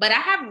 But I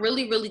have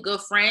really, really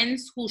good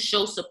friends who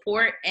show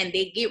support, and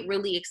they get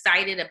really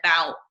excited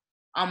about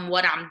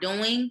what I'm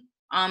doing.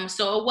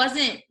 So it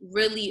wasn't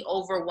really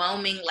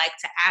overwhelming, like,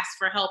 to ask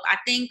for help. I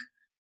think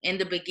in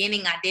the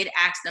beginning I did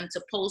ask them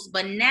to post,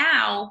 but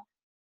now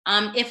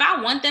if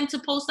I want them to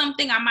post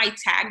something, I might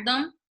tag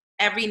them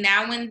every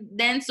now and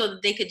then so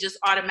that they could just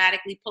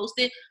automatically post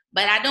it.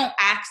 But I don't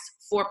ask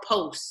for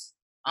posts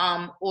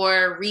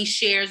or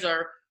reshares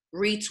or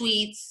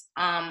retweets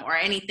or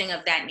anything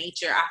of that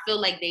nature. I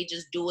feel like they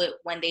just do it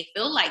when they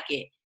feel like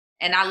it.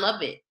 And I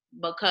love it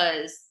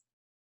because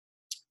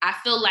I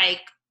feel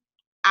like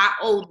I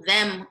owe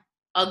them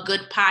a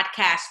good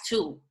podcast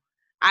too.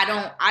 I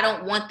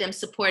don't want them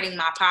supporting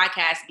my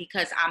podcast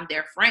because I'm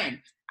their friend.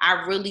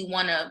 I really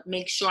want to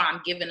make sure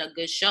I'm giving a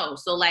good show.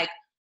 So, like,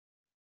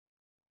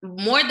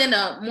 more than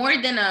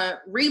a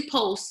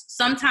repost,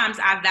 sometimes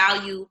I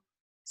value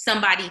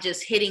somebody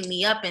just hitting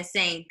me up and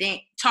saying,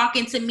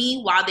 talking to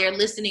me while they're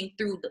listening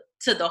to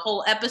the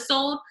whole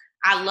episode.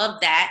 I love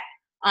that.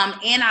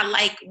 And I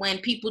like when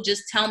people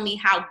just tell me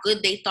how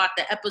good they thought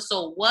the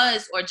episode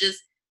was, or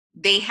just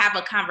they have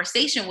a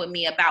conversation with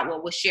me about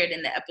what was shared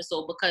in the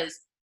episode, because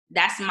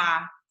that's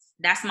my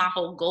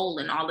whole goal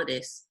in all of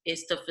this,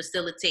 is to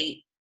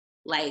facilitate,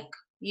 like,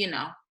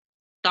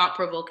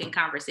 thought-provoking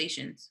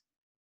conversations.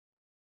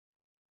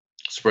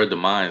 Spread the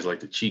minds like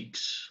the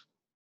cheeks.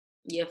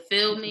 You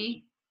feel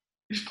me?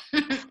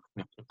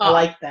 I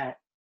like that.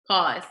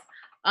 Pause.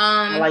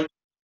 I like.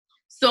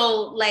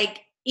 So,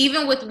 like,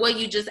 even with what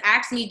you just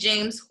asked me,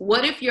 James,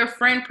 what if your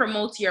friend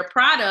promotes your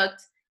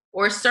product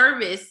or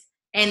service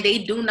and they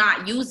do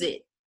not use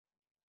it?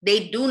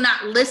 They do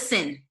not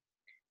listen.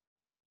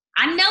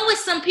 I know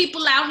it's some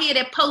people out here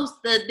that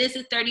post the This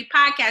Is 30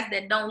 podcast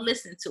that don't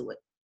listen to it.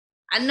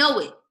 I know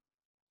it.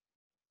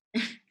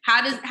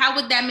 How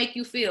would that make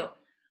you feel?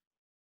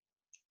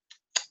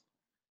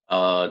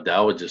 That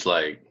would just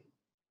like,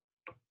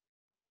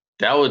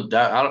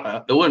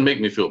 it wouldn't make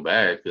me feel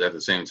bad, because at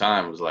the same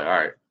time, it's like, all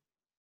right,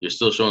 you're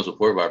still showing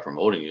support by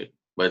promoting it.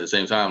 But at the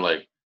same time,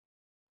 like,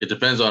 it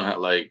depends on how,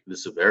 like, the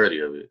severity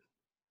of it.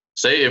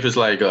 Say if it's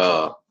like,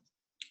 if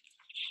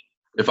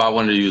I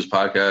wanted to use the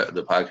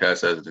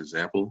podcast as an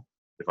example,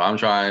 if I'm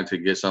trying to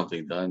get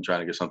something done, trying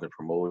to get something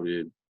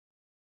promoted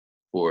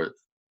for,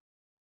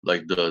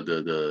 like,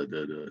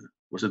 the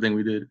what's the thing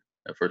we did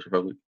at First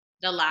Republic?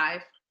 The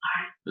live.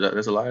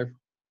 That's a live?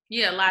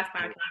 Yeah, live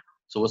podcast.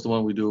 So what's the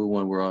one we do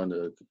when we're on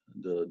the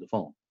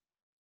phone?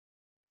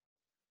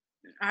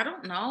 I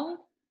don't know.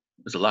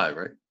 It's a live,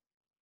 right?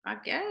 I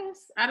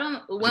guess. I don't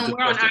know. When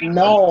we're on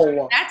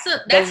no.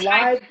 That's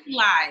live.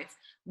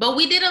 But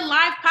we did a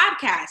live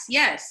podcast,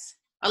 yes.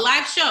 A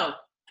live show.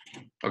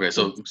 Okay,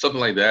 so something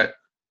like that,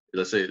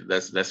 let's say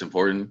that's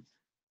important.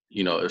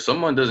 If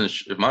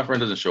my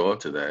friend doesn't show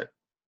up to that,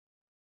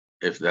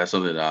 if that's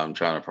something that I'm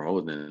trying to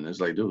promote, then it's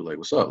like, dude, like,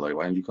 what's up? Like,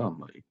 why didn't you come?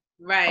 Like,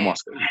 right. I'm on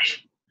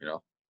stage,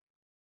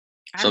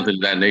 something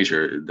of that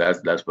nature.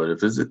 But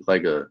if it's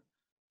like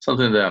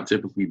something that I'm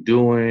typically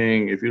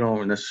doing, if you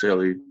don't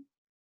necessarily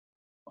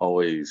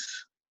always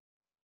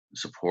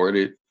support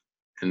it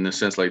in a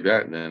sense like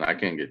that, then I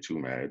can't get too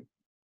mad.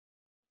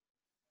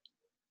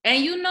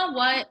 And you know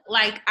what?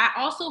 Like, I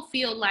also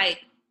feel like,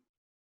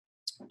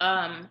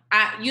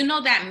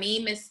 that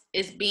meme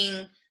is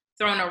being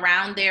thrown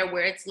around there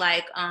where it's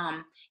like,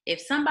 if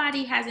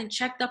somebody hasn't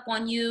checked up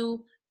on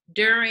you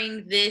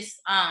during this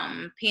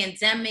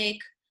pandemic,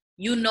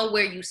 you know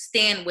where you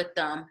stand with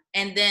them.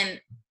 And then,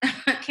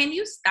 can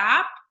you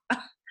stop?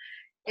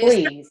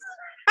 Please.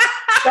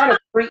 Trying to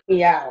freak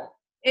me out.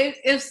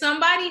 If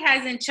somebody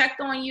hasn't checked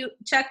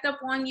up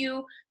on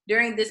you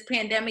during this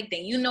pandemic,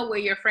 then you know where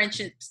your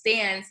friendship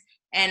stands.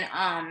 And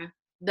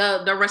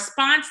the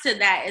response to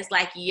that is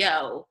like,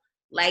 yo,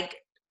 like,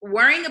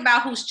 worrying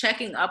about who's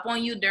checking up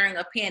on you during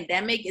a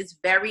pandemic is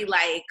very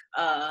like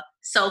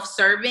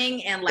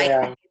self-serving and like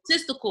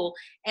egotistical.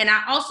 And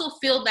I also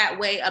feel that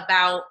way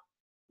about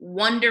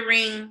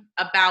wondering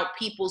about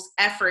people's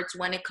efforts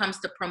when it comes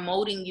to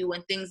promoting you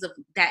and things of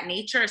that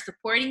nature,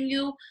 supporting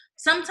you.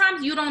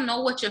 Sometimes you don't know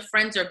what your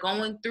friends are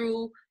going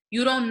through.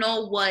 You don't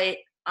know what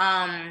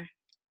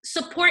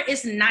support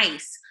is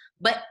nice,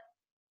 but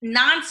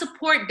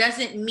non-support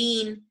doesn't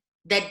mean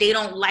that they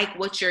don't like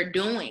what you're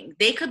doing.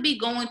 They could be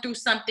going through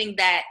something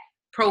that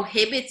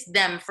prohibits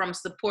them from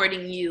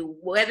supporting you,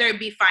 whether it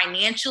be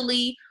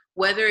financially,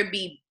 whether it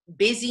be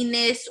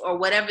busyness, or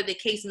whatever the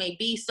case may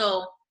be.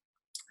 So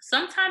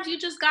sometimes you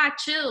just gotta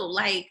chill.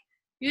 Like,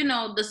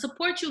 the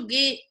support you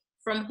get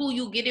from who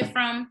you get it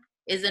from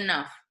is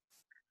enough.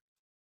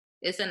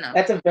 It's enough.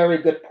 That's a very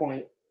good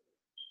point.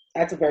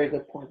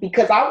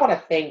 Because I want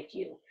to thank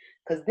you.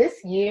 Because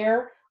this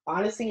year,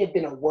 honestly, it's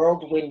been a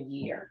whirlwind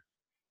year.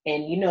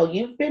 And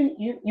you've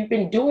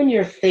been doing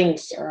your thing,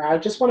 sir. I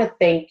just want to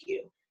thank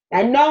you.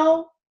 I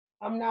know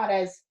I'm not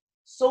as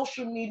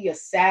social media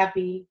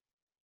savvy,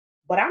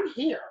 but I'm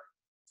here.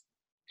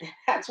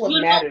 That's what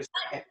matters.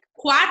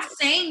 Quad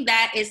saying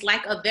that is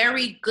like a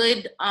very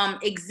good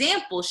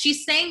example.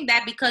 She's saying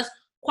that because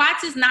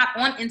Quats is not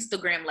on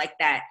Instagram like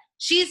that.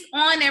 She's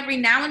on every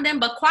now and then,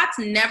 but Quats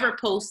never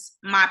posts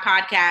my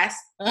podcast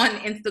on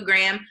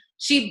Instagram.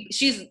 She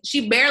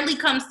barely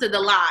comes to the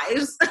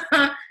lives.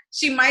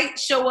 She might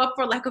show up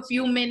for like a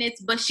few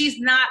minutes, but she's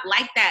not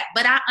like that.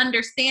 But I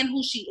understand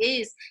who she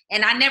is.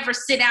 And I never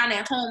sit down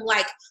at home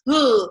like,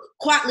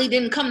 Quatley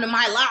didn't come to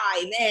my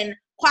live and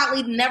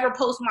Quatley never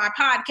post my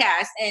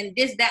podcast and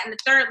this, that, and the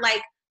third.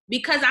 Like,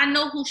 because I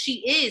know who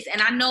she is.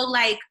 And I know,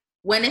 like,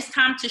 when it's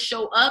time to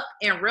show up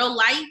in real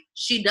life,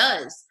 she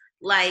does.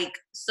 Like,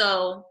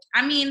 so,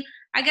 I mean,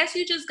 I guess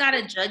you just got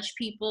to judge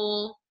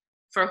people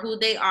for who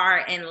they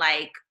are and,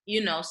 like,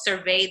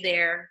 survey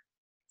their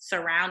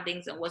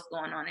surroundings and what's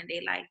going on in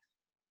their life.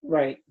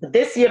 Right. But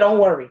this year, don't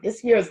worry.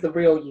 This year is the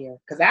real year.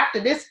 Because after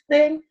this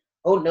thing,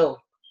 oh no,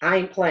 I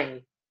ain't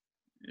playing.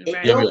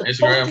 Right. You have your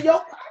Instagram? Your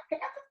podcast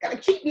is going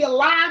to keep me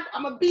alive.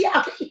 I'm going to be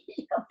out here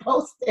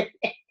posting.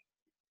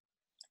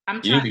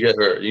 You need to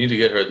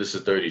get her This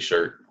Is 30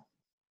 shirt.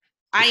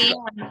 I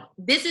am.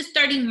 This Is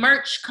 30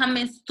 merch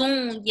coming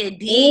soon. Yeah,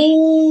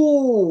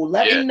 Ooh,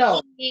 let me know.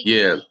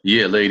 Yeah,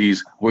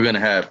 ladies. We're going to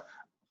have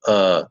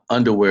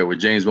underwear with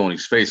James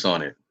Boney's face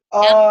on it.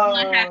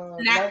 I'm gonna have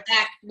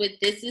snapback with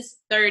This Is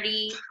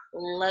 30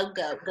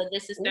 logo. Because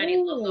This Is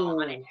 30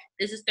 logo on it.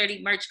 This Is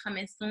 30 merch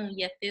coming soon.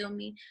 You feel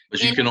me?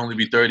 But you can only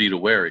be 30 to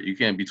wear it. You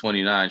can't be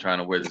 29 trying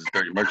to wear This Is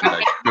 30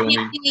 merchandise.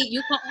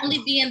 You can only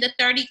be in the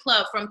 30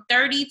 club from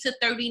 30 to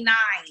 39.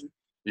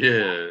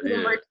 Yeah.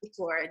 Merch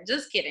store.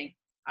 Just kidding.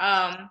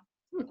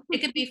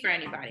 It could be for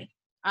anybody.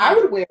 I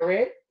would wear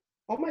it.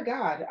 Oh my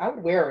God, I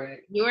would wear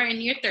it. You're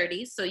in your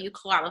 30s, so you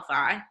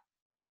qualify.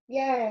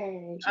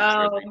 Yay.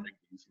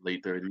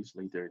 Late 30s.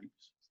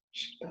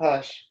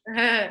 Hush.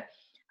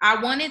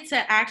 I wanted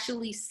to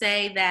actually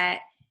say that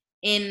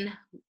in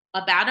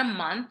about a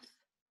month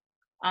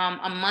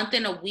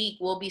and a week,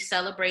 we'll be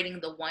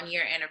celebrating the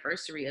 1-year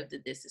anniversary of the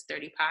This Is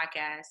 30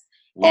 podcast.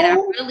 And I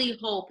really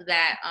hope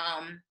that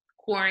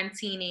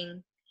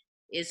quarantining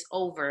is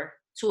over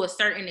to a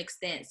certain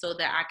extent so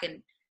that I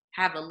can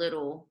have a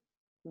little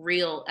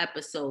real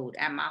episode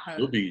at my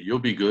home. You'll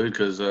be good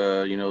because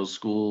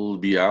school will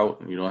be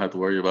out. You don't have to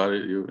worry about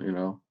it.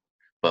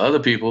 But other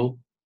people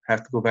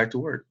have to go back to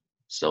work.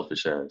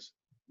 Selfish ass.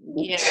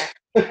 Yeah.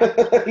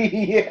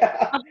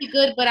 Yeah. I'll be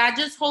good, but I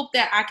just hope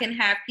that I can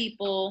have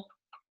people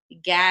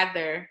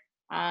gather.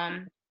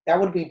 That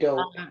would be dope.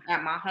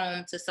 At my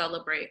home to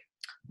celebrate.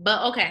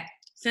 But okay,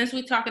 since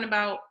we're talking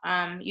about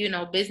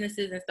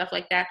businesses and stuff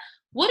like that,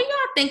 what do y'all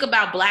think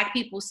about Black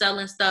people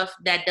selling stuff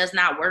that does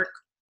not work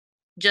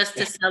just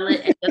to sell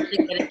it and just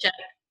to get a check?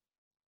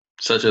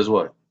 Such as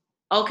what?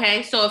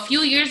 Okay, so a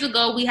few years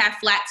ago we had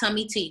flat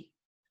tummy tea.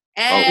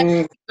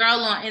 Every girl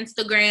on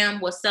Instagram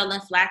was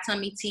selling flat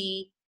tummy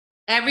tea.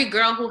 Every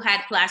girl who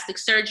had plastic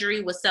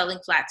surgery was selling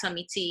flat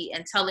tummy tea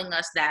and telling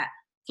us that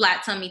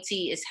flat tummy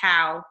tea is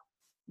how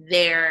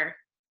their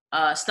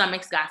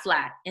stomachs got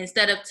flat,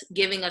 instead of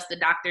giving us the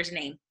doctor's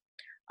name.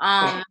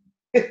 And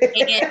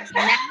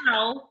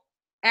now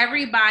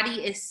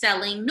everybody is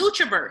selling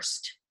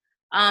NutriBurst.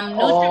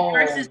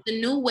 NutriBurst is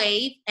the new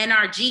wave,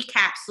 NRG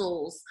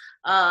capsules,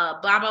 blah,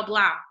 blah,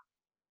 blah.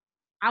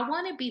 I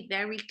want to be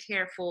very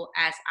careful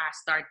as I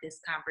start this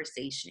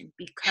conversation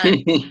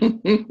because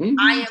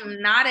I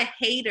am not a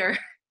hater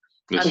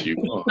of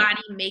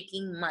anybody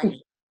making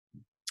money.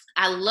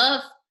 I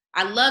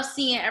love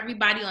seeing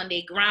everybody on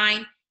their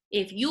grind.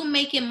 If you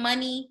making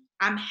money,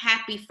 I'm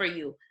happy for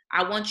you.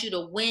 I want you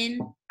to win.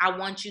 I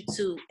want you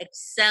to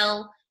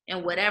excel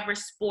in whatever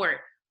sport.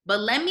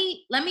 But let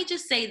me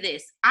just say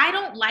this. I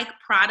don't like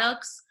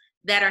products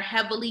that are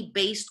heavily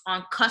based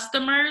on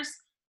customers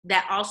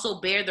that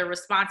also bear the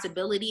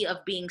responsibility of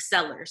being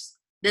sellers.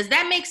 Does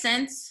that make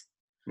sense?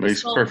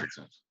 Makes perfect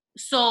sense.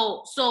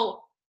 So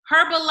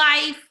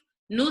Herbalife,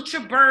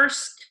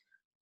 NutriBurst,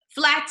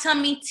 Flat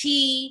Tummy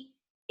Tea,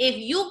 if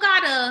you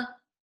gotta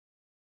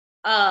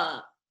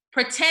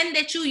pretend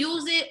that you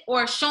use it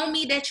or show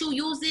me that you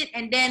use it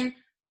and then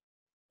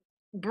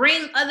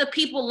bring other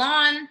people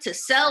on to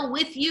sell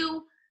with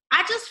you,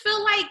 I just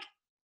feel like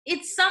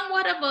it's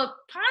somewhat of a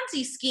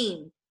Ponzi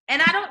scheme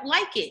and I don't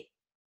like it.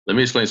 Let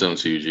me explain something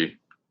to you, G.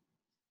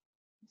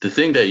 The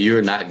thing that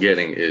you're not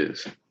getting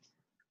is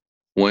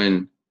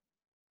when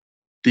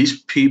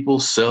these people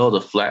sell the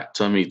Flat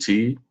Tummy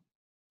Tea,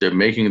 they're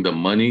making the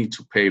money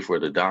to pay for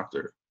the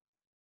doctor.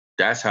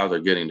 That's how they're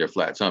getting their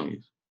flat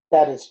tummies.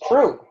 That is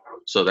true.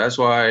 So that's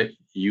why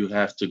you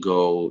have to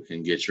go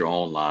and get your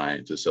own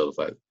line to sell the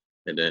flat.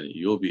 And then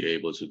you'll be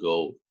able to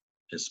go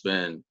and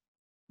spend,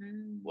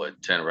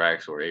 10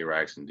 racks or 8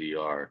 racks in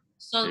DR.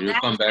 So and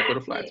you'll come back with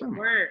a flat tummy.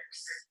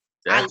 Works.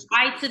 I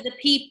lie to the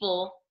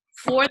people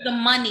for the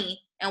money.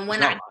 And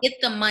when I get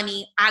the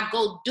money, I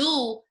go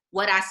do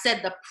what I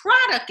said the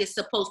product is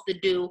supposed to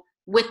do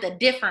with a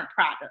different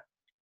product.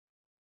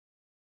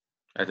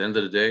 At the end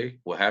of the day,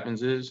 what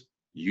happens is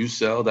you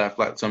sell that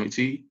Flat Tummy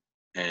Tea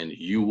and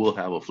you will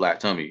have a flat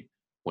tummy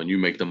when you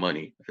make the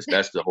money.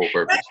 That's the whole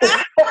purpose.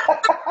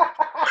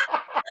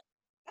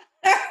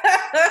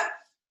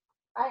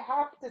 I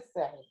have to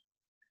say,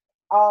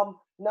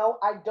 no,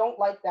 I don't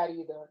like that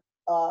either.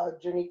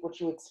 Janique, what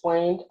you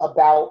explained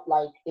about,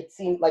 like, it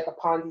seemed like a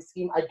Ponzi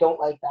scheme. I don't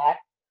like that.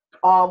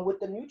 With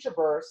the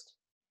NutriBurst,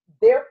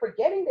 they're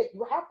forgetting that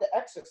you have to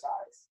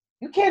exercise.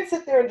 You can't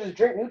sit there and just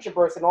drink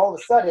NutriBurst and all of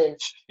a sudden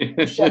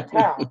you shed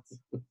pounds.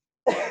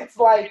 It's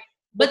like,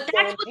 but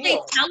that's what they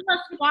tell us,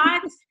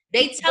 Watts.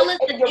 They tell us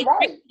that they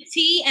drink the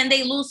tea and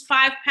they lose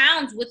 5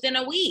 pounds within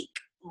a week.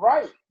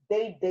 Right.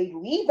 They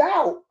leave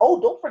out,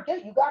 oh, don't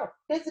forget, you got to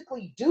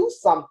physically do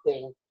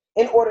something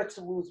in order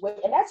to lose weight.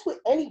 And that's with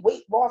any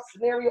weight loss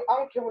scenario. I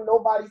don't care what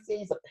nobody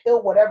says, a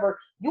pill, whatever.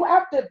 You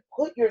have to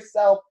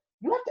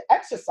you have to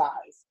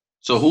exercise.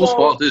 So whose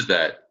fault is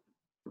that?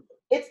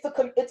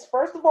 It's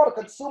first of all the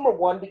consumer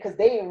one, because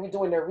they ain't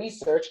doing their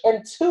research,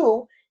 and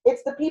two,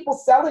 it's the people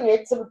selling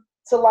it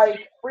to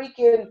like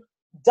freaking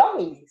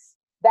dummies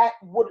that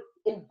would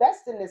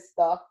invest in this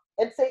stuff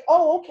and say,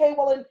 oh, okay,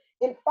 well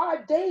in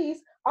 5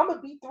 days I'm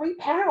gonna be 3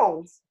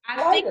 pounds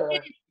lighter. I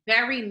think it's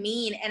very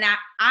mean, and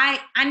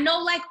I know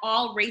like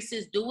all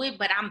races do it,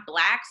 but I'm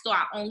Black, so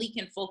I only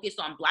can focus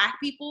on Black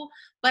people.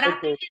 But I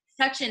think it's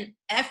such an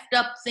effed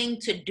up thing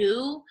to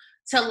do,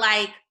 to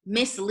like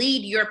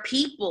mislead your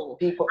people.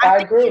 I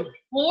agree. It's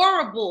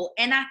horrible.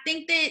 And I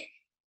think that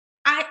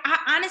I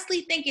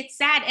honestly think it's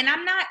sad. And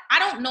I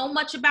don't know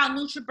much about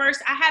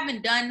NutriBurst. I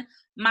haven't done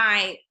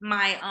my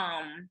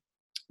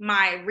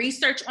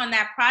research on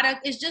that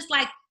product. It's just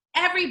like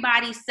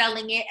everybody's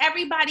selling it.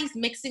 Everybody's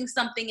mixing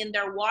something in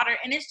their water.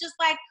 And it's just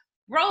like,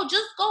 bro,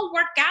 just go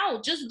work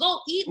out. Just go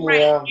eat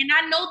right. Yeah. And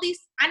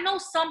I know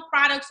some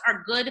products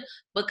are good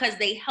because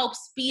they help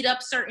speed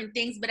up certain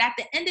things. But at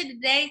the end of the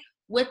day,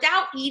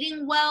 without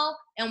eating well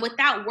and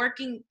without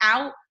working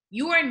out,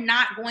 you are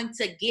not going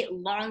to get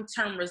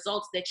long-term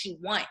results that you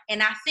want.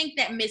 And I think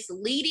that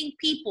misleading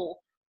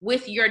people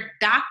with your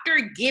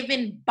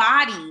doctor-given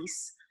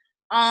bodies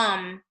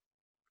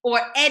or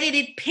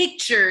edited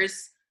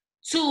pictures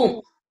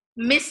to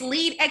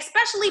mislead,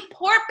 especially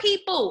poor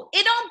people.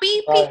 It don't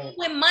be people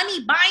with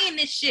money buying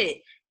this shit.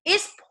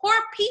 It's poor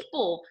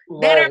people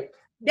that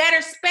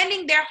are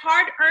spending their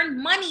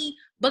hard-earned money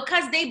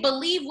because they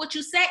believe what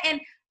you said.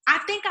 And I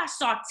think I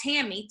saw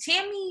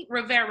Tammy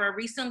Rivera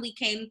recently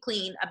came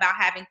clean about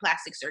having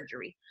plastic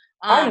surgery.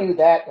 I knew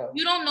that though.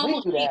 You don't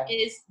know who she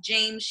is,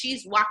 James.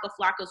 She's Waka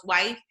Flocka's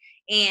wife,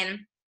 and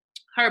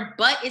her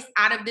butt is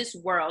out of this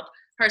world.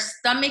 Her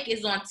stomach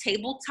is on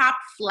tabletop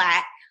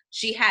flat.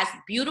 She has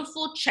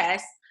beautiful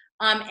chest.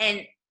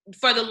 And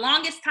for the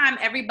longest time,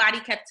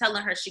 everybody kept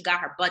telling her she got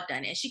her butt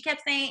done. And she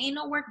kept saying, ain't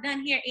no work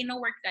done here, ain't no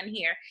work done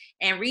here.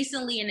 And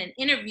recently in an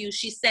interview,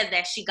 she said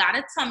that she got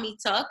a tummy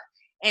tuck.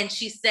 And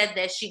she said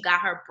that she got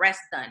her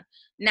breast done.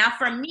 Now,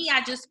 for me,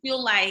 I just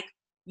feel like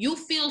you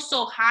feel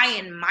so high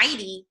and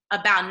mighty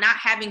about not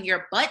having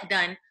your butt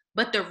done.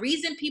 But the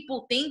reason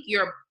people think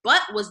your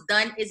butt was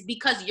done is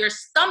because your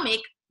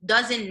stomach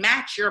doesn't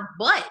match your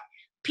butt.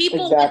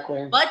 People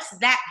with butts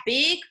that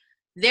big,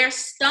 their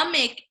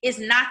stomach is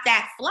not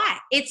that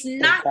flat. It's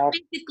not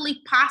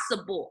physically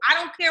possible. I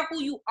don't care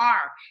who you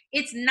are.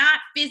 It's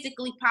not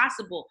physically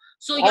possible.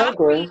 So y'all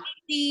create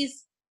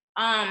these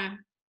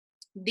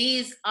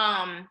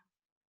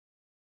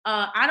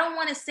I don't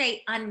want to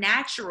say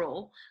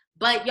unnatural,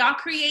 but y'all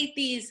create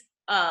these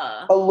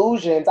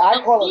illusions.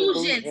 I call it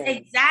illusions, illusions.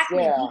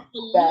 exactly. Yeah,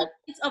 These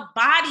illusions of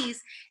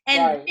bodies,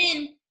 and right.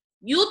 then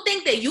you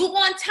think that you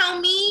gonna tell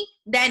me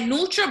that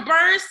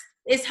NutriBurst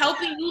is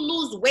helping you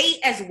lose weight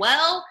as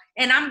well,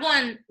 and I'm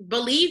going to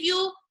believe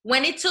you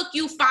when it took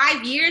you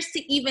 5 years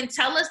to even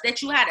tell us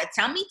that you had a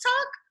tummy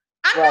tuck?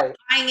 I'm not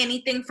buying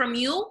anything from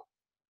you.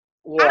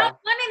 Yeah. I don't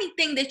want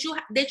anything that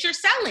you're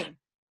selling.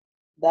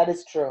 That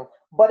is true.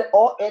 But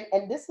all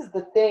and this is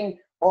the thing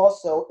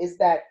also is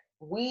that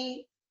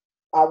we,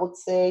 I would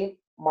say,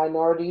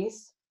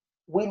 minorities,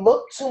 we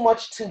look too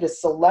much to the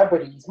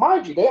celebrities.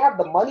 Mind you, they have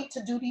the money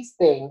to do these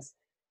things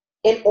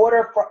in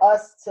order for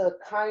us to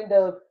kind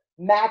of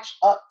match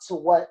up to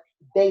what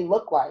they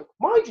look like.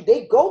 Mind you,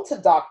 they go to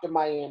Dr.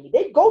 Miami,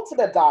 they go to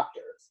the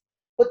doctors,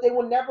 but they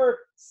will never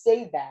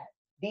say that.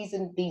 These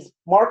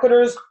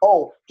marketers,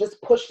 oh,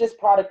 just push this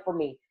product for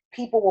me.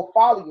 People will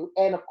follow you.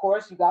 And of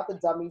course, you got the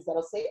dummies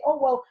that'll say, oh,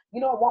 well, I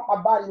want my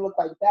body to look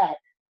like that.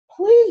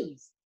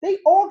 Please, they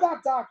all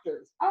got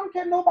doctors. I don't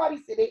care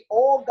nobody say, they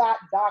all got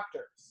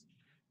doctors.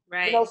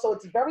 Right. So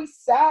it's very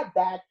sad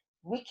that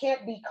we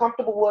can't be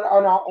comfortable with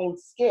on our own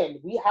skin.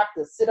 We have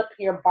to sit up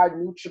here and buy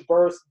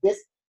NutriBurst, this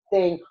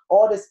thing,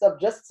 all this stuff,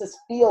 just to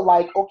feel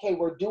like, okay,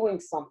 we're doing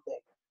something.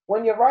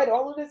 When you're right,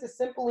 all of this is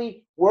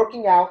simply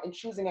working out and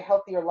choosing a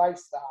healthier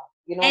lifestyle.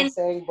 You know what I'm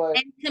saying? But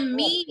and to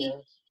me,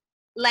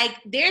 like,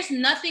 there's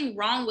nothing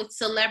wrong with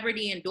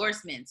celebrity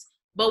endorsements.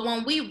 But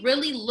when we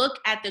really look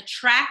at the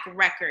track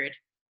record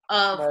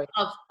of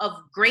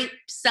great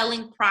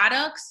selling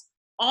products,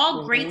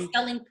 all great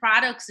selling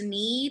products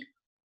need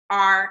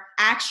are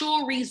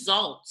actual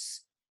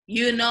results.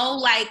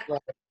 Like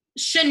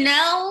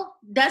Chanel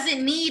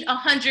doesn't need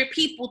 100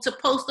 people to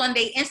post on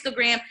their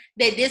Instagram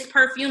that this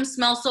perfume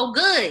smells so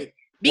good,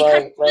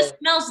 because it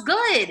smells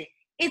good.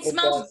 It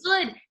smells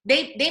good.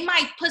 They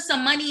might put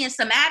some money in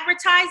some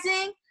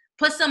advertising,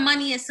 put some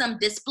money in some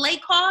display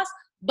costs,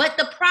 but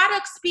the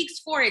product speaks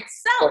for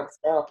itself.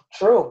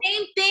 True.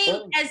 Same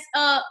thing as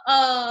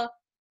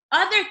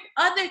other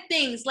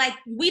things. Like,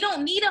 we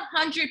don't need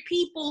 100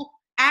 people,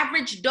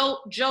 average Joe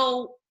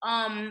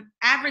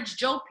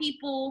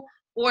people,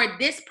 or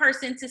this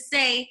person to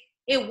say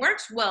it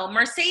works well.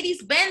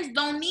 Mercedes-Benz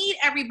don't need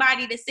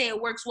everybody to say it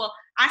works well.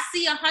 I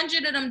see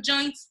 100 of them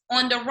joints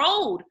on the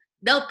road.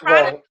 The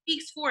product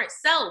speaks for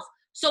itself.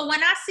 So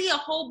when I see a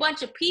whole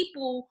bunch of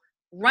people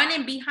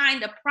running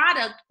behind a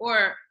product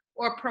or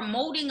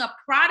promoting a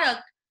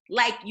product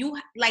like you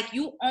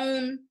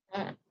own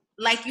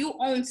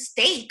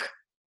stake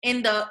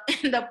in the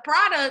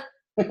product,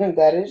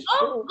 that is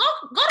true.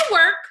 Go to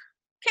work.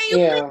 Can you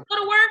please go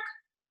to work?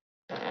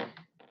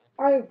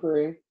 I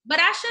agree. But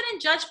I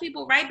shouldn't judge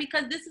people, right?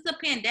 Because this is a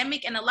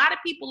pandemic and a lot of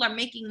people are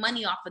making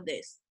money off of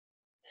this.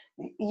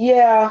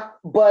 Yeah,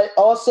 but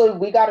also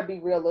we got to be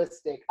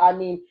realistic. I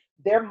mean,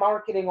 they're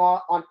marketing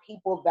on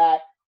people that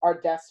are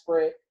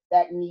desperate,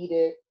 that need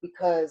it,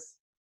 because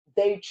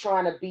they're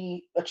trying to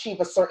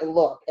achieve a certain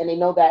look. And they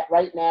know that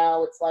right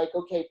now it's like,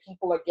 okay,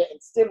 people are getting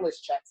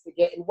stimulus checks, they're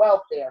getting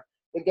welfare,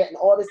 they're getting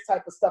all this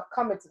type of stuff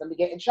coming to them, they're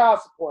getting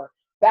child support,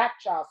 back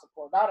child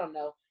support, I don't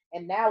know.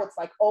 And now it's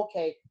like,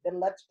 okay, then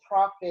let's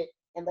profit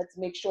and let's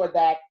make sure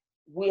that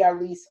we are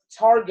at least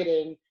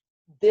targeting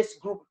this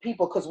group of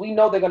people, because we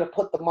know they're going to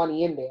put the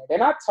money in there. They're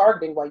not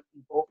targeting white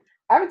people.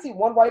 I haven't seen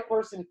one white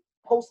person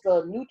post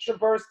a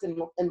NutriBurst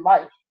in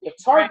life. They're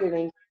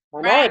targeting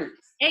minorities. Right.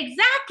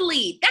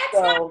 Exactly.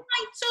 That's my point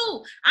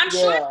too. I'm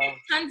sure there's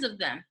tons of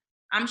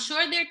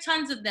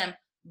them.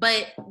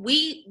 But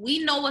we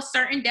know a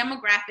certain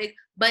demographic.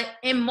 But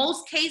in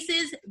most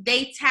cases,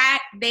 they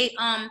target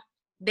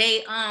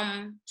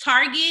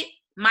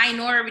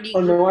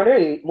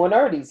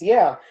minorities,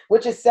 yeah,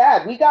 which is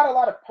sad. We got a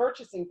lot of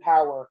purchasing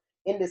power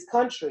in this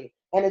country,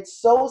 and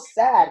it's so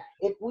sad.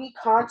 If we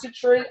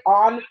concentrate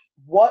on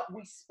what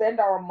we spend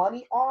our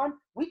money on,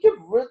 we could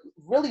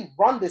really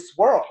run this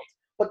world.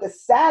 But the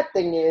sad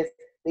thing is,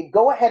 they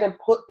go ahead and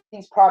put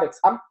these products.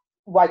 I'm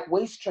like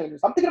waist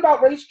trainers. I'm thinking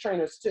about waist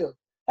trainers too.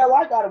 Hell,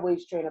 I got a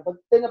waist trainer, but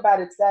the thing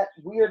about it's that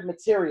weird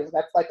material.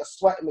 That's like a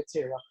sweat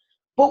material.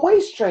 But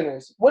waist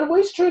trainers, when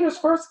waist trainers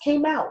first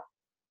came out,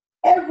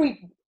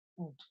 every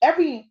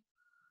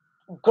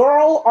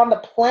girl on the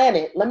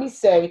planet, let me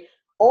say,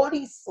 all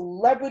these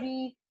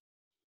celebrity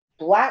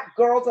black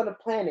girls on the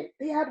planet,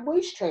 they had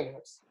waist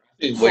trainers.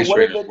 Waist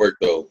trainers work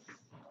though.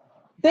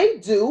 They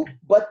do,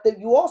 but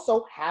you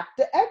also have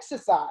to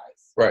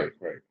exercise. Right.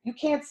 You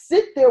can't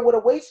sit there with a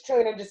waist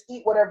trainer and just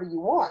eat whatever you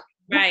want.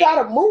 You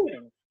gotta move.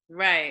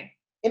 Right.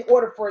 In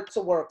order for it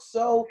to work.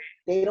 So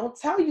they don't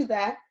tell you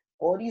that.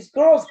 All these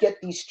girls get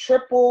these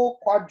triple,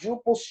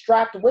 quadruple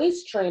strapped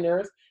waist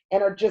trainers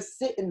and are just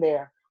sitting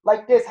there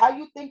like this. How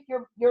you think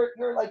your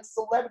like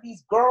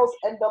celebrities, girls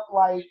end up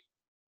like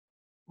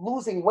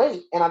losing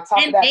weight, and on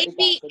top of that, they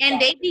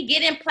be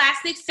getting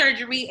plastic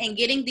surgery and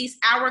getting these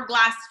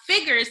hourglass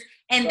figures,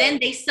 and then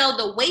they sell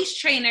the waist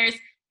trainers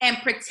and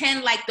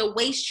pretend like the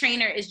waist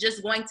trainer is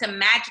just going to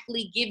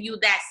magically give you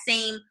that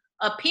same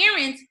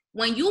appearance,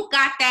 when you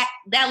got that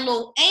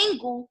little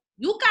angle,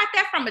 you got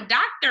that from a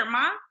doctor,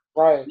 ma.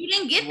 Right. You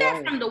didn't get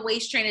that from the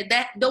waist trainer.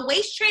 That the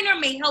waist trainer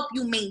may help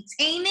you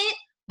maintain it,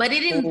 but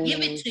it didn't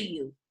give it to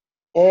you.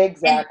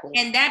 Exactly.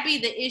 And that be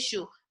the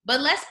issue.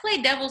 But let's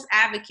play devil's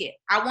advocate.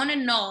 I want to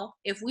know,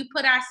 if we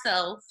put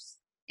ourselves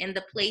in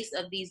the place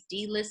of these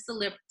D-list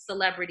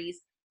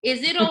celebrities,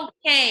 is it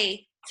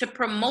okay to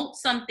promote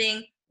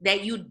something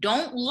that you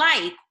don't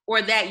like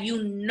or that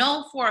you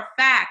know for a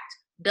fact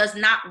does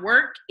not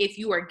work if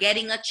you are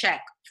getting a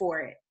check for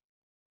it?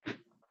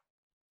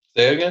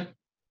 Say again?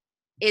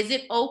 Is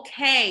it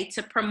okay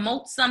to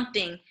promote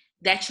something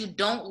that you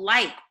don't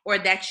like or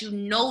that you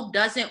know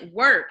doesn't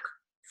work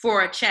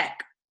for a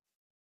check?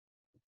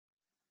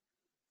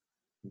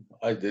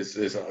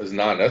 It's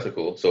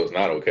non-ethical, so it's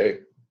not okay.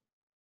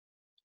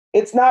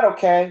 It's not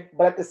okay,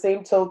 but at the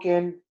same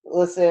token,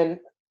 listen,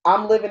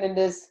 I'm living in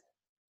this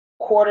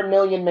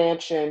 $250,000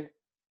 mansion.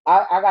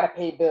 I gotta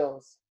pay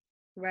bills.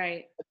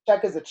 Right. A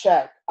check is a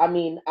check. I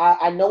mean,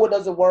 I know it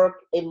doesn't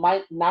work. It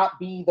might not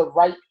be the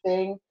right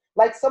thing.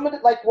 Like some of the,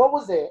 like, what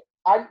was it?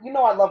 I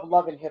love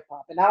Love and Hip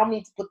Hop, and I don't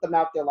need to put them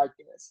out there like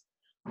this.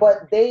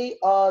 But they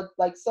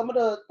like some of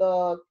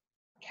the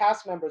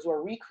cast members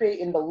were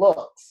recreating the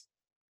looks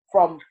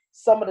from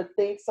some of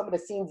the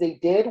scenes they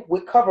did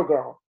with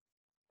CoverGirl.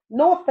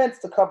 No offense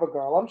to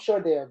CoverGirl, I'm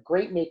sure they're a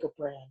great makeup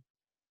brand,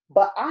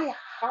 but I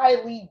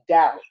highly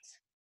doubt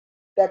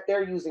that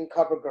they're using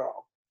CoverGirl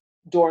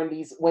during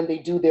these when they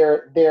do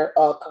their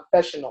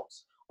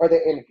confessionals or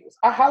their interviews.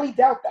 I highly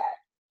doubt that.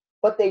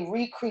 But they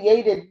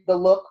recreated the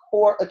look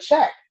for a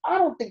check. I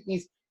don't think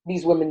these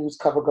women use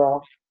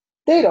CoverGirl.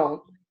 They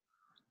don't.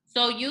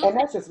 So you and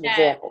that's just an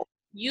example.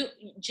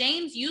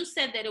 James, you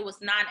said that it was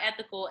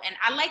non-ethical, and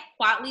I like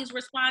Quatley's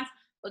response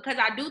because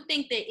I do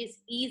think that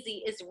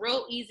it's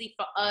real easy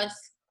for us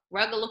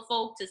regular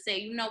folk to say,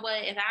 you know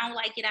what, if I don't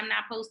like it, I'm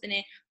not posting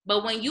it.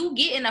 But when you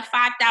getting a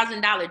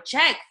 $5,000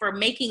 check for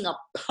making a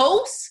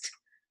post,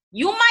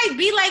 you might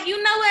be like,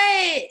 you know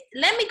what,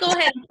 let me go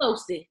ahead and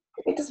post it.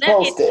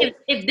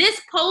 If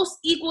this post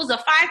equals a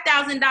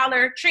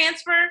 $5,000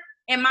 transfer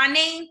in my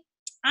name,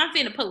 I'm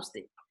finna post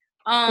it.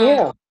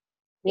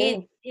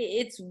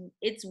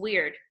 It's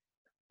weird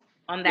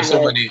on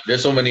that.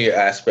 There's so many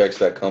aspects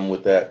that come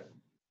with that.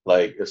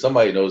 Like if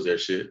somebody knows their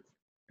shit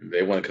and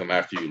they want to come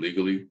after you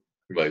legally,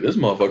 you're like, this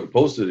motherfucker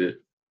posted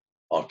it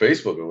on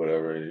Facebook or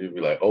whatever, and you'd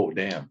be like, oh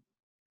damn.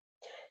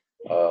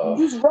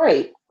 He's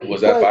right.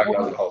 Was that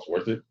 $5,000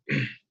 worth it?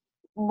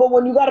 But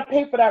when you got to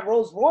pay for that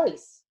Rolls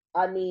Royce,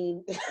 I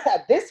mean,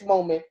 at this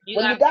moment,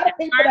 when you got to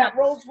pay for that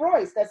Rolls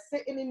Royce that's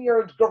sitting in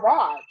your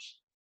garage,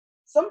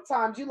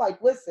 sometimes you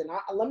like, listen,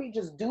 let me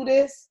just do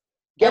this,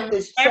 get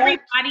this check.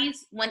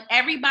 When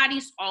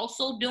everybody's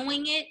also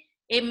doing it,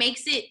 it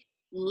makes it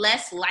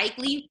less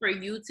likely for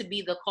you to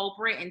be the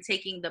culprit and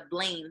taking the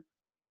blame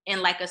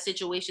in like a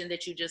situation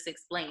that you just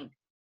explained.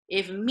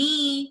 If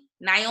me,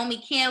 Naomi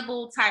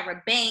Campbell,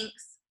 Tyra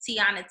Banks,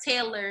 Tiana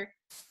Taylor,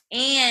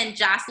 and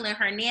Jocelyn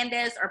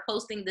Hernandez are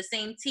posting the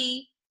same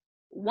tea,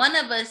 one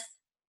of us,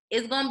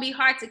 it's going to be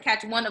hard to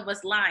catch one of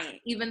us lying,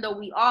 even though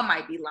we all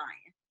might be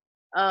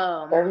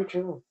lying. Very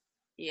true.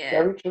 Yeah.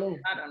 Very true.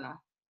 I don't know.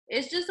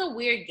 It's just a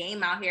weird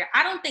game out here.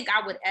 I don't think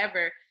I would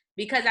ever,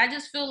 because I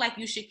just feel like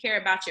you should care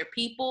about your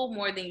people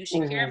more than you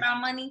should care about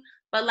money.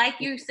 But like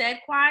you said,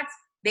 Quads,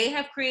 they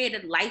have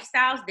created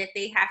lifestyles that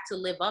they have to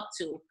live up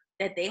to,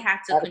 that they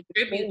have to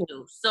contribute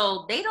to.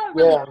 So they don't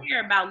really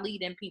care about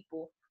leading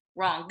people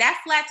wrong.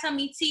 That flat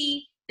tummy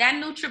tea, that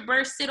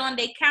NutriBurst sit on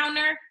their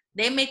counter,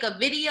 they make a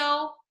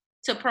video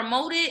to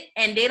promote it,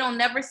 and they don't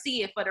never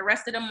see it for the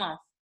rest of the month.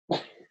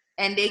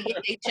 And they get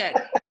their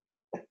check.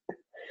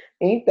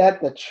 Ain't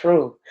that the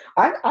truth?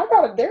 There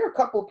are a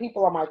couple of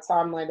people on my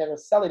timeline that are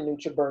selling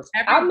NutriBurst.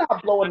 I'm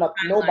not blowing up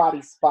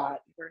nobody's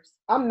spot.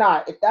 I'm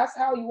not. If that's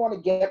how you want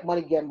to get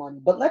money, get money.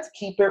 But let's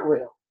keep it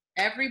real.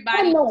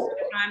 Everybody on the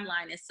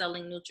timeline is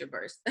selling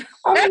NutriBurst.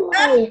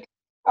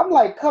 I'm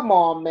like, come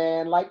on,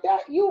 man. Like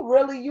that, you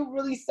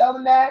really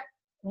selling that?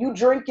 You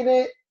drinking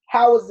it?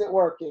 How is it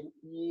working?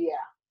 Yeah.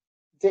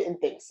 Didn't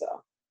think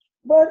so.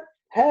 But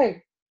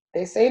hey,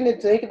 they saying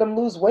it's making them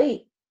lose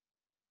weight.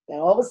 And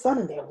all of a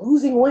sudden they're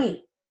losing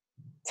weight.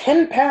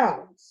 10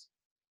 pounds.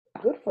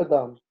 Good for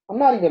them. I'm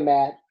not even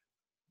mad.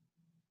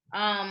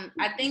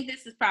 I think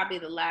this is probably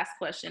the last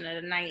question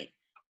of the night.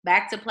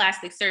 Back to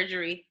plastic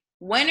surgery.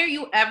 When are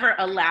you ever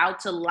allowed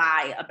to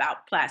lie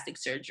about plastic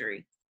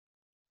surgery?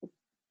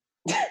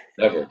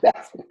 Never.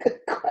 That's a good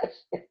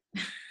question.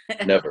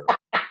 Never.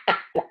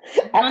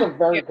 That's a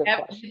very good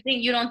question.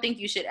 You don't think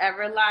you should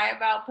ever lie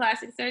about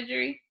plastic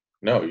surgery?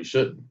 No, you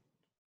shouldn't.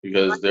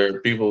 Because there are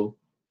people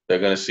that are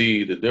going to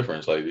see the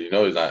difference. Like, it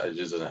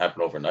just doesn't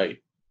happen overnight.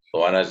 So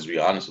why not just be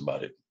honest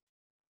about it?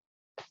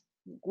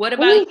 What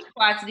about you,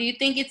 Quats? Do you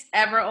think it's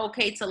ever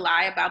okay to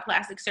lie about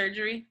plastic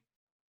surgery?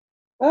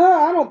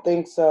 I don't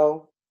think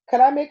so.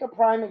 Can I make a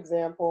prime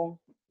example?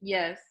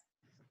 Yes.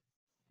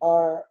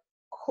 Our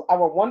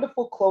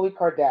wonderful Khloe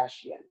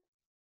Kardashian.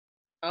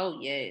 Oh,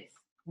 yes.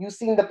 You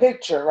seen the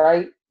picture,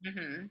 right?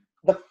 Mm-hmm.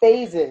 the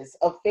phases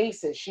of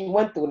faces she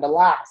went through in the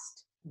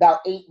last about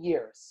 8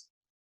 years.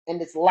 In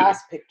this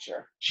last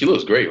picture. She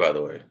looks great, by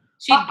the way.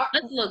 She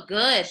does look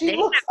good. She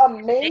looks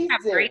amazing. They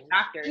have great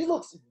doctors. She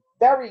looks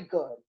very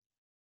good.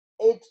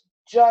 It's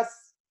just,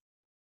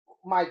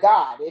 my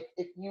God,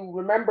 if you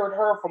remembered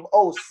her from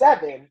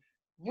 2007,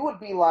 you would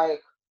be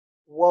like,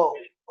 whoa,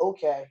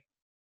 okay.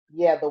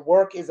 Yeah, the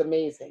work is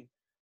amazing.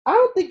 I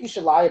don't think you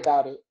should lie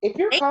about it. If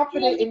you're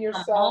confident in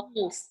yourself.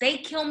 They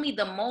kill me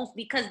the most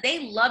because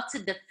they love to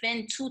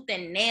defend tooth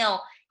and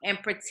nail and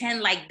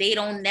pretend like they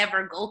don't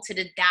never go to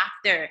the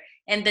doctor.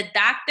 And the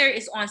doctor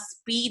is on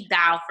speed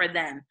dial for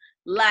them.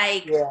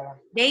 Like,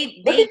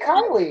 they look at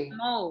Kylie. The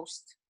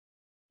most.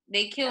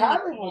 They kill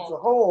Kylie me.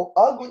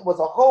 Kylie was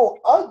a whole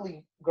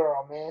ugly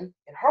girl, man.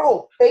 And her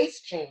whole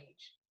face changed.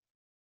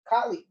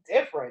 Kylie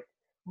different.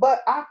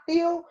 But I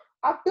feel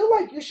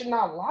like you should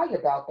not lie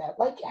about that.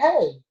 Like,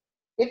 hey,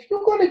 if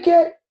you're gonna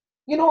get,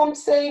 you know what I'm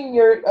saying,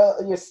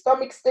 your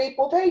stomach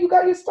stapled, hey, you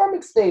got your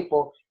stomach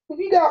stapled. If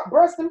you got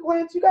breast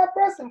implants, you got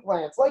breast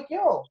implants. Like,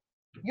 yo,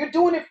 you're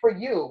doing it for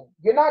you.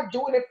 You're not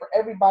doing it for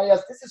everybody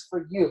else. This is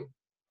for you.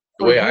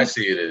 The way I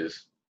see it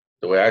is,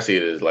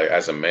 like,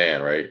 as a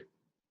man, right?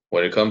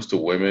 When it comes to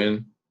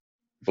women,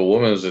 if a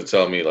woman was to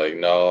tell me, like,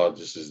 no,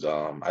 this is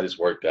I just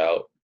worked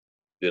out,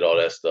 did all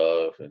that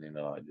stuff, and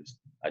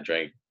I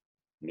drank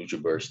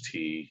NutriBurst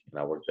tea,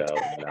 and I worked out.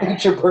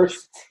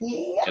 NutriBurst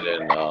tea. And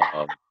then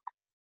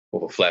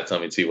with a flat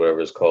tummy tea,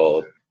 whatever it's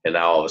called, and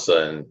now all of a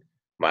sudden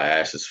my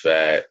ass is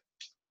fat.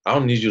 I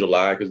don't need you to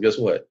lie, because guess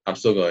what? I'm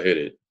still gonna hit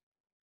it.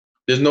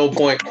 There's no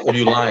point of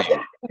you lying.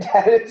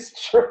 That is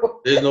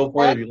true. There's no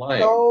point of you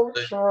lying. So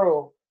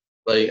true.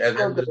 Like, at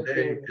the end of the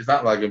day, it's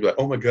not like I'm gonna be like,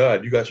 oh my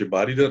God, you got your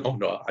body done? Oh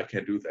no, I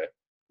can't do that.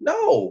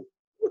 No.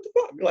 What the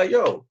fuck? Be like,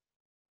 yo,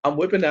 I'm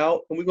whipping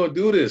out and we're gonna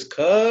do this,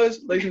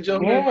 cuz, ladies and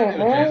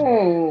gentlemen.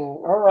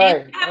 All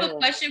right. I have a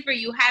question for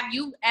you. Have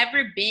you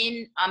ever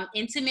been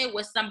intimate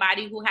with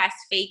somebody who has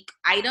fake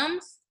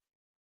items?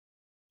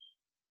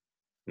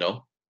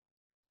 No.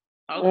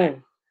 Okay.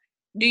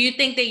 Do you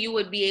think that you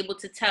would be able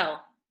to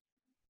tell?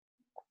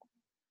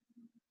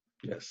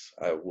 Yes,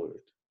 I would.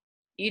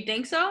 You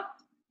think so?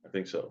 I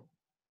think so.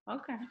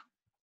 Okay.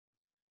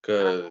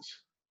 Because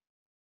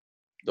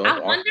I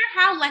wonder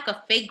how, like,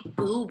 a fake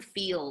boob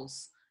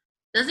feels.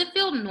 Does it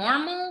feel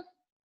normal?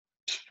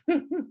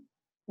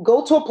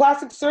 Go to a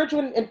plastic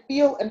surgeon and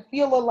feel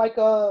like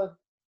a.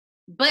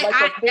 But like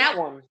a fake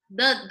one.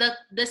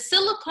 The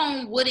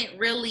silicone wouldn't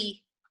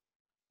really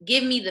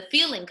give me the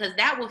feeling, because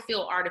that would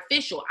feel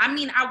artificial. I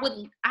mean, I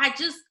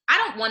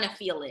don't want to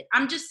feel it.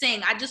 I'm just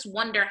saying, I just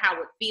wonder how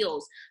it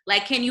feels.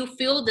 Like, can you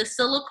feel the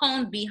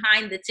silicone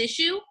behind the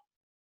tissue?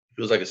 It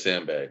feels like a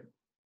sandbag.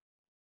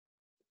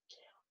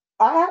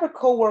 I had a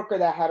coworker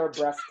that had her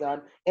breast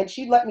done, and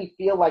she let me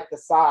feel like the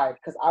side,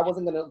 because I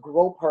wasn't gonna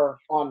grope her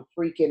on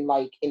freaking,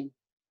 like, in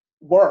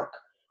work.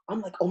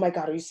 I'm like, oh my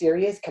God, are you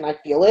serious? Can I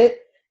feel it?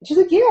 And she's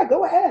like, yeah,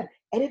 go ahead.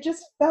 And it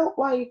just felt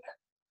like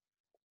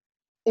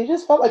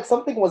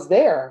something was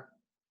there.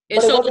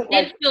 And so it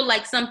did feel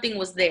like something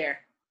was there.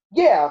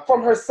 Yeah,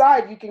 from her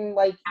side, you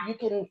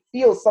can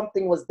feel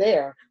something was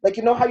there. Like,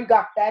 you know how you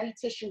got fatty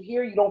tissue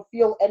here, you don't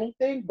feel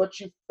anything, but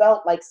you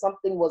felt like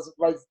something was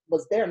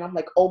there. And I'm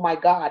like, oh my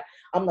God.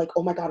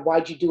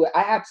 Why'd you do it?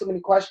 I have so many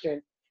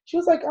questions. She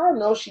was like, I don't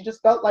know. She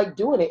just felt like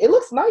doing it. It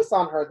looks nice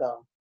on her,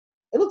 though.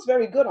 It looks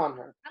very good on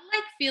her. I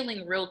like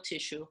feeling real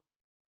tissue.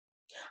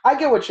 I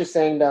get what you're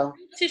saying, though.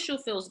 Real tissue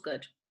feels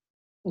good.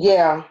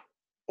 Yeah.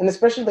 And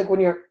especially like when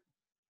you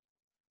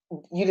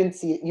didn't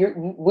see it.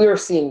 We're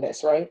seeing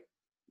this, right?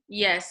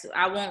 Yes,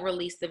 I won't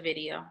release the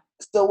video.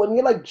 So when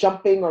you're like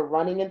jumping or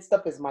running and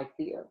stuff is my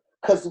fear.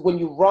 Because when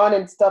you run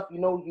and stuff, you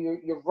know,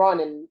 you run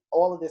and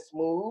all of this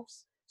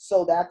moves.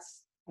 So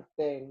that's the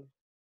thing.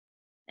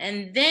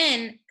 And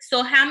then,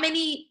 so how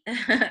many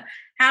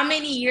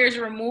years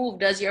removed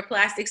does your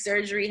plastic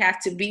surgery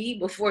have to be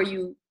before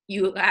you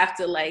have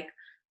to, like,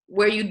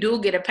 where you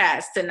do get a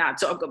pass to not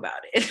talk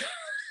about it?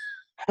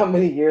 How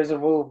many years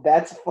removed?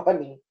 That's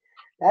funny.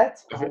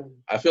 That's funny.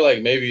 I feel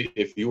like maybe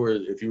if you were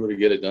to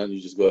get it done, you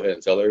just go ahead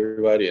and tell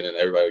everybody, and then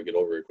everybody would get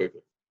over it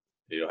quickly.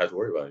 You don't have to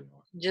worry about it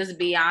anymore. Just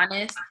be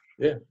honest.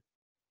 Yeah.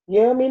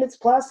 Yeah, I mean, it's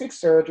plastic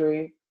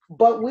surgery,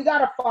 but we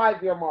got a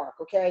 5-year mark,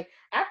 okay?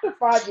 After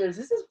 5 years,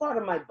 this is part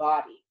of my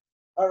body,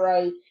 all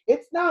right?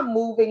 It's not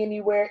moving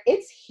anywhere.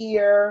 It's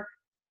here.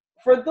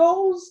 For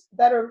those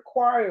that are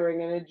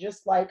inquiring and are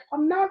just like,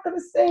 I'm not going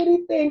to say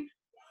anything,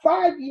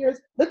 5 years.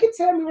 Look at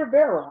Tammy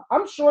Rivera.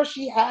 I'm sure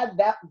she had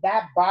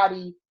that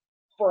body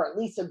for at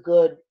least a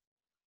good,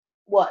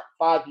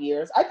 5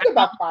 years? I think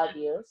about 5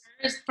 years.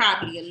 It's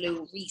probably a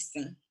little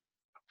recent.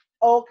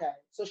 Okay,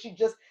 so she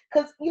just,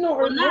 because, you know,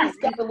 her waist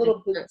got a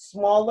little bit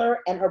smaller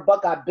and her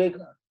butt got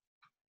bigger.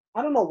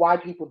 I don't know why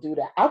people do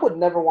that. I would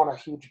never want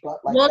a huge butt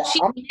like that. Well, she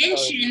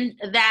mentioned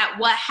that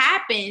what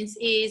happens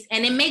is,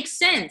 and it makes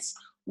sense,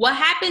 what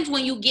happens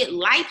when you get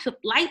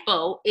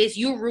lipo is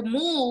you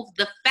remove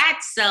the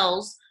fat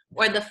cells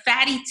or the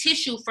fatty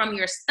tissue from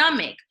your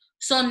stomach.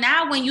 So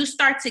now when you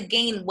start to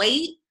gain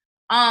weight,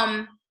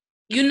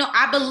 you know,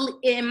 I believe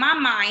in my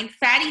mind,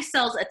 fatty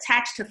cells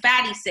attach to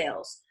fatty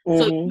cells.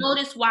 So you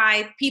notice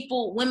why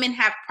women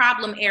have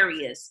problem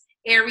areas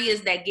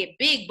that get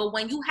big. But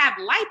when you have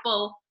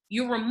lipo,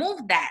 you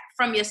remove that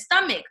from your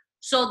stomach.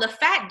 So the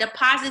fat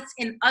deposits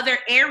in other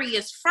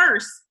areas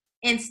first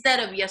instead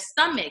of your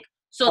stomach.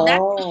 So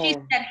that's what she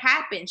said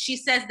happened. She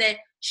says that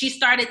she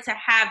started to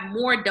have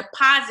more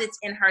deposits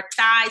in her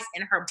thighs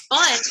and her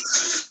butt.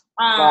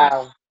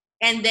 Wow.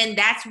 And then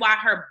that's why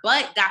her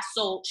butt got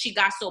so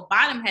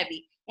bottom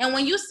heavy. And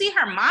when you see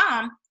her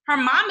mom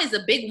is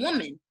a big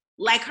woman.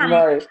 Like her,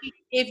 right.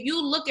 If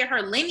you look at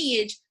her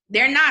lineage,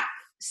 they're not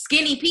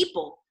skinny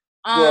people.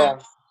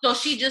 So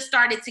she just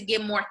started to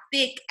get more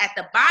thick at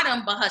the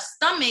bottom, but her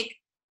stomach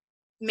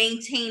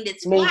maintained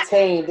its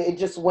maintained. It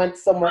just went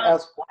somewhere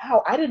else.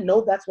 Wow, I didn't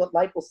know that's what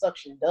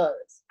liposuction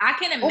does. I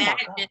can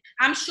imagine.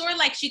 I'm sure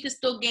like she could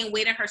still gain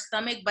weight in her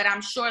stomach, but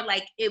I'm sure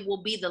like it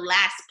will be the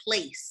last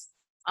place.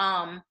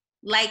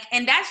 Like,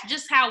 and that's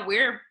just how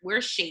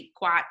we're shaped,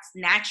 Quats,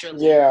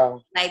 naturally. Yeah.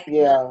 Like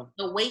the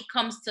weight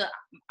comes to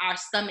our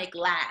stomach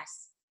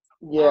last.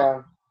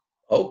 Yeah.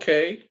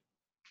 Okay.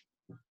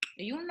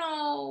 We are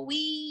who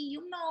we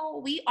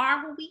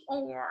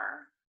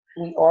are.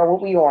 We are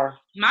what we are.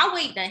 My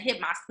weight done hit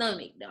my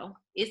stomach though.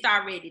 It's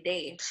already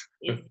there.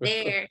 It's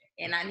there,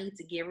 and I need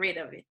to get rid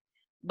of it.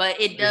 But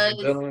it does.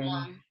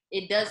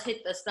 It does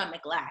hit the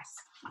stomach last.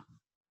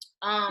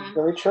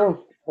 Very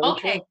true.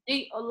 Okay.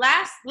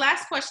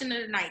 Last question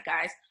of the night,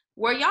 guys.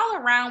 Were y'all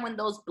around when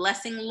those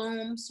blessing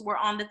looms were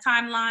on the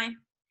timeline,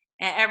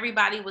 and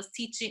everybody was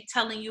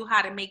telling you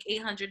how to make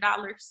 $800?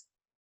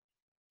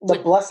 The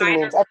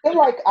blessing looms. I feel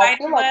like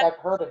I've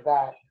heard of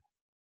that.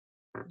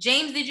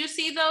 James, did you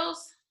see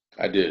those?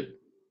 I did.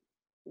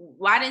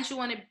 Why didn't you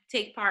want to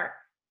take part?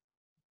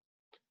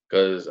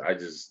 Because I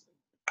just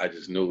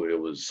knew it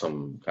was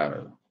some kind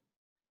of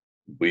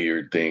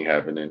weird thing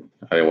happening.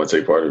 I didn't want to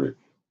take part of it.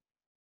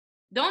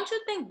 Don't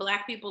you think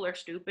Black people are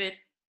stupid?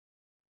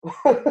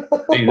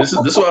 See, this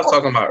is what I was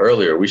talking about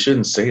earlier. We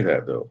shouldn't say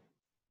that though.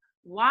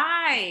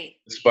 Why?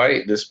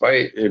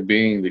 Despite it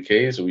being the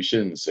case, we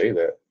shouldn't say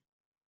that.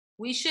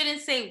 We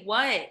shouldn't say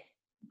what?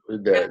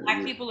 That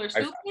Black people are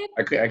stupid?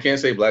 I can't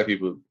say Black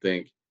people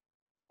think.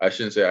 I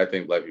shouldn't say I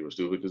think Black people are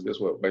stupid, because guess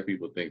what? White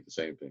people think the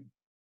same thing.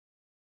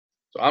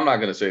 So I'm not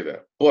going to say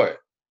that. But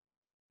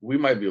we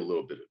might be a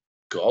little bit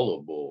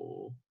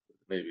gullible.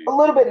 Maybe. A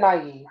little bit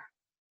naive.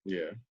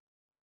 Yeah.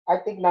 I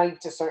think naive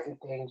to certain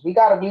things. We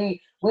gotta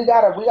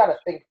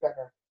think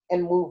better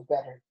and move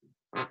better.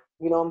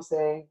 You know what I'm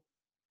saying?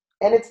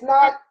 And it's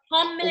not.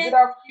 Common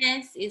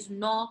sense is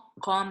not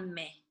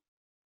common.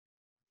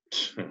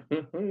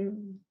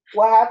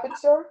 What happened,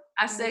 sir?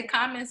 I said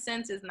common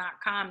sense is not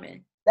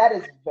common. That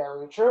is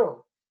very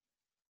true.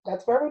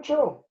 That's very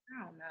true.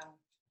 I don't know.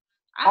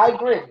 I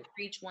agree.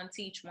 Preach one,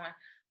 teach one.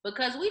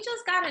 Because we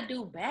just gotta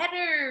do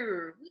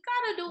better. We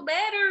gotta do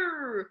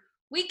better.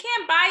 We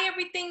can't buy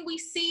everything we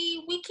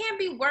see. We can't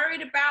be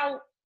worried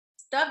about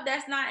stuff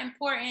that's not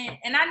important.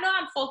 And I know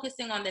I'm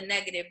focusing on the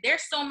negative.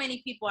 There's so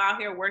many people out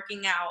here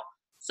working out.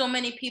 So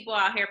many people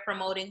out here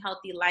promoting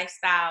healthy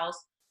lifestyles.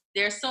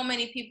 There's so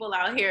many people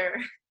out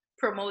here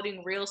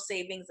promoting real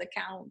savings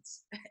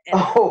accounts.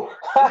 Yes.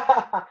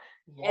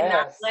 And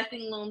not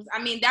blessing looms.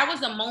 I mean, that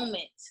was a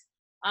moment.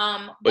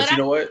 But you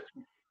know what?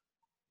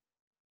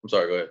 I'm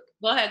sorry, go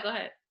ahead. Go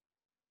ahead.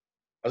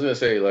 I was going to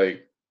say,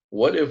 like,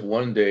 what if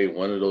one day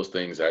one of those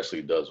things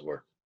actually does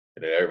work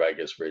and then everybody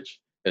gets rich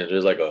and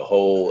there's like a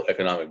whole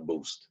economic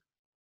boost?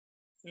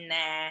 Nah.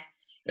 And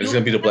it's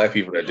going to be the Black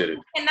people that did it.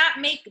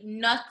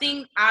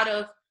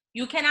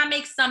 You cannot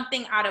make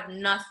something out of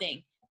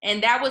nothing.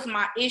 And that was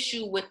my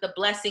issue with the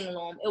blessing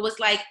loom. It was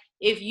like,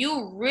 if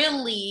you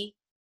really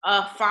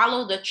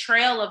follow the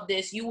trail of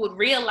this, you would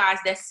realize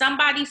that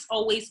somebody's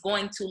always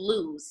going to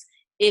lose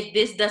if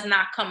this does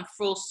not come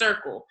full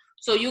circle.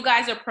 So you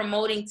guys are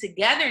promoting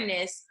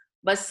togetherness,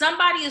 but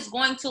somebody is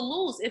going to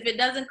lose if it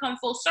doesn't come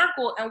full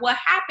circle. And what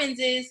happens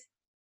is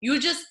you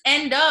just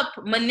end up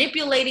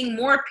manipulating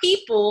more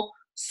people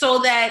so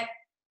that,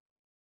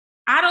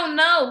 I don't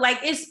know, like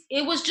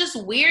it was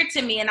just weird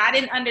to me. And I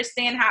didn't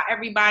understand how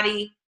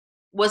everybody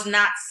was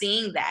not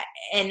seeing that.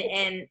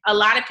 And a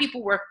lot of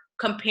people were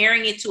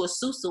comparing it to a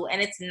susu,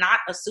 and it's not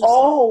a susu.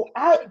 Oh,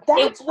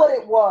 that's what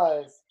it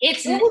was.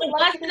 It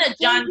wasn't a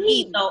John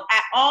P though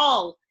at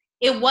all.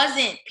 It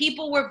wasn't.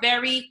 People were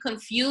very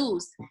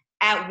confused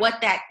at what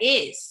that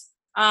is.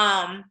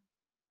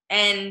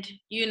 And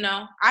you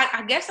know,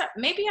 I guess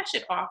maybe I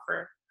should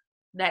offer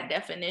that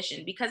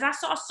definition, because I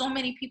saw so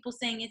many people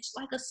saying it's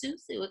like a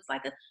susu. It's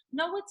like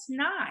no, it's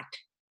not.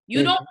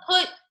 You don't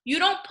put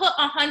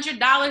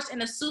 $100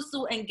 in a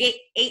susu and get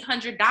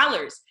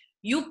 $800.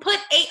 You put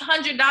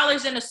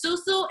 $800 in a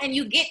susu and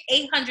you get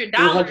 $800.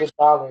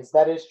 $800.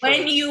 That is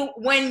true.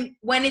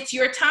 When it's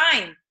your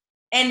time,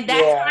 and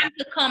that time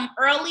could come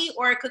early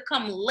or it could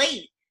come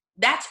late.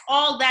 That's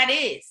all that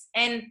is.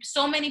 And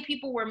so many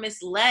people were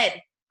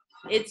misled.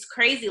 It's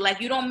crazy.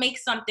 Like, you don't make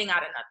something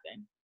out of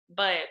nothing.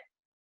 But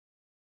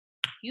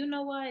you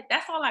know what?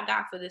 That's all I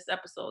got for this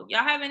episode.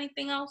 Y'all have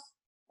anything else?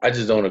 I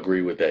just don't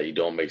agree with that. You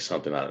don't make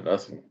something out of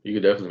nothing. You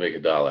could definitely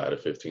make $1 out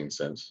of 15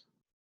 cents.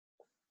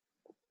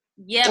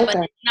 Yeah, Okay. but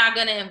it's not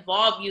going to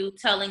involve you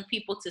telling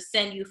people to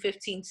send you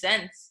 15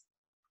 cents.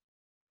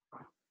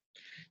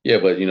 Yeah,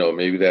 but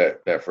maybe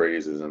that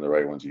phrase isn't the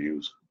right one to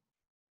use.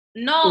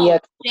 No, Yeah,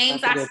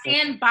 James, that's a I good thing.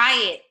 stand by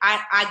it.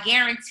 I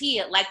guarantee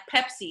it. Like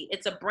Pepsi,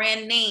 it's a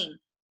brand name.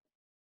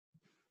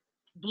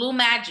 Blue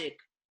Magic.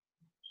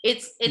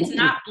 It's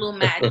not Blue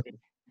Magic.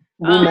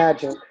 Blue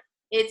Magic.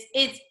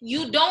 It's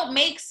you don't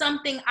make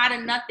something out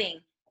of nothing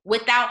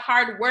without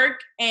hard work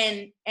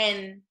and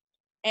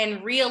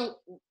real.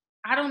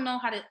 I don't know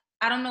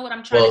what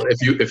I'm trying Well, to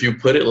say. if you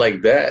put it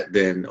like that,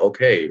 then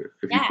okay.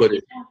 If you put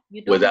it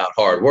you don't without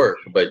hard work,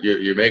 but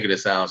you're making it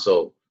sound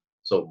so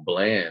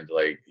bland,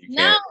 like you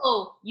can't.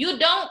 No, you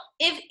don't.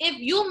 If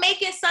you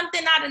making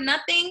something out of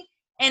nothing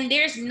and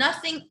there's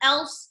nothing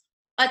else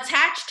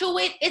attached to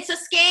it, it's a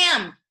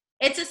scam.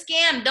 It's a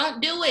scam.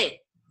 Don't do it.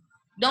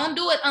 Don't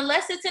do it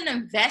unless it's an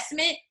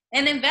investment.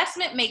 An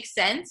investment makes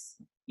sense.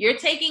 You're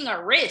taking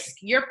a risk.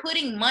 You're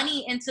putting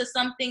money into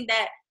something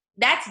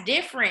that's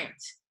different.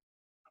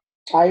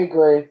 I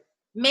agree.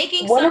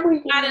 Making What are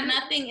something we out of doing?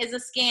 nothing is a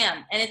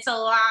scam, and it's a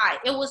lie.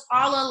 It was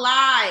all a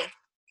lie.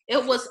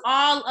 It was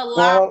all a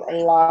lie. All a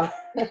lie.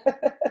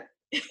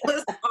 It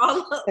was all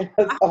a It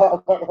was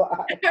all a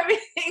lie.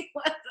 everything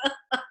was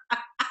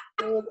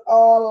It was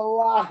all a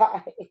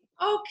lie.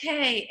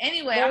 okay.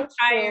 Anyway, No, I'm it's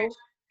tired,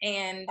 true.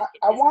 and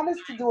I want us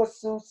to do a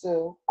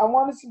susu. I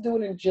want us to do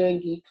it in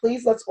Jangi.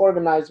 Please, let's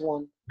organize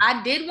one.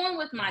 I did one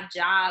with my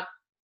job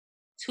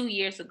 2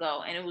 years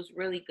ago, and it was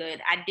really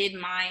good. I did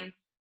mine.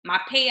 My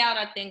payout,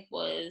 I think,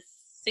 was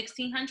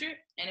 $1,600,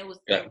 and it was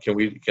Yeah,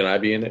 can I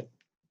be in it?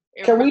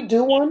 it Can really we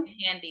do one? came in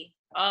handy.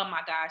 Oh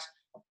my gosh,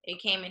 it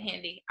came in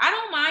handy. I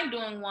don't mind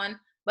doing one,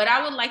 but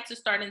I would like to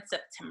start in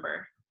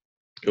September.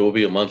 It will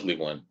be a monthly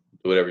one.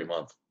 Do it every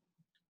month.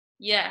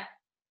 Yeah.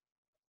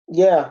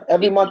 Yeah,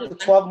 every We month do for it.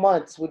 12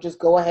 months. We just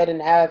go ahead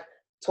and have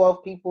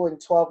 12 people in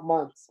 12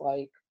 months.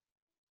 Like,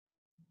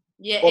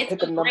 Yeah, Or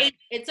pick a number.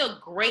 it's a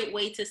great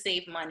way to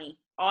save money.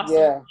 Awesome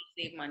Yeah. way to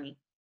save money.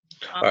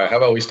 All right, how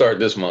about we start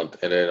this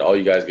month, and then all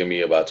you guys give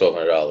me about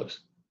 $1,200.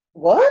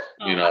 what?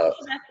 I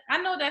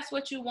know that's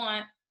what you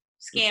want,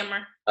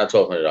 scammer. Not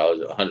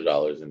 $1,200,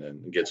 $100, and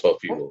then get 12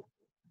 people.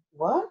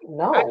 What? I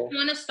No.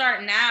 want to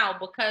start now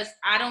because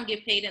I don't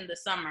get paid in the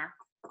summer.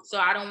 So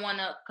I don't want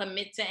to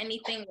commit to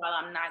anything while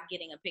I'm not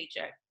getting a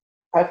paycheck.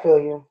 I feel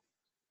you.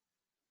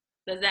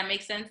 Does that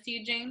make sense to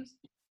you, James?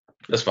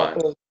 That's I fine.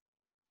 feel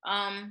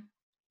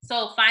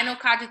So final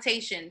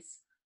cogitations.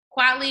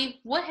 Quatly,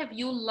 what have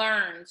you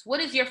learned? What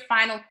is your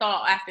final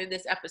thought after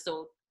this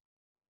episode?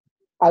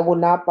 I will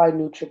not buy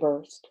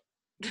NutriBurst.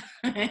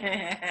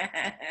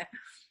 I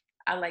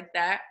like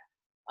that.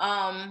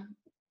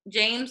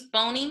 James,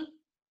 Boney?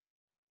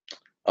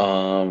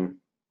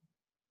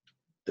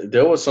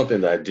 There was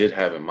something that I did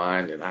have in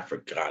mind, and I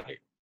forgot it.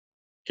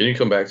 Can you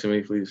come back to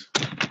me, please?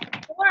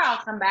 Or I'll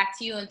come back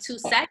to you in 2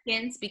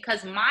 seconds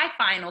because my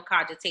final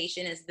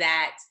cogitation is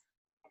that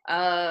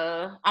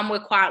I'm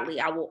with Quatly.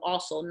 I will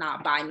also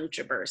not buy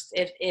NutriBurst.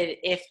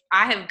 If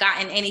I have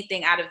gotten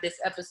anything out of this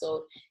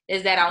episode,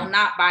 is that I will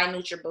not buy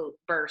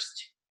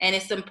NutriBurst. And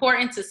it's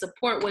important to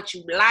support what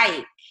you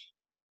like.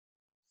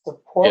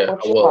 Support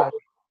what you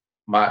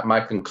like. My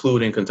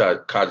concluding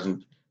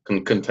cogitation.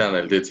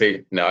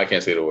 No, I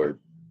can't say the word.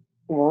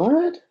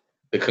 What?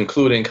 The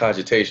concluding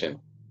cogitation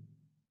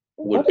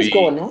would What is be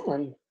going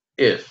on?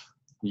 if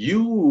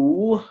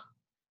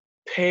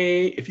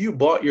you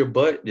bought your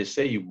butt, just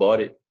say you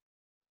bought it.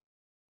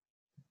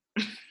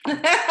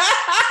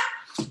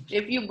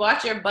 If you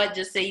bought your butt,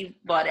 just say you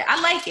bought it. I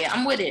like it.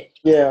 I'm with it.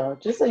 Yeah,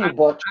 just say you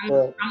bought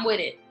your butt. I'm with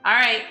it. All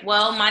right.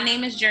 Well, my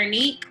name is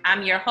Jernique.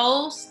 I'm your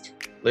host.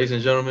 Ladies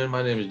and gentlemen,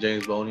 my name is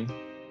James Boney.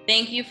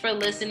 Thank you for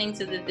listening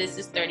to the This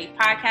Is 30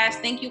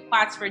 podcast. Thank you,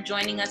 Quats, for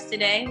joining us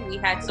today. We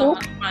had so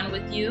much fun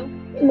with you.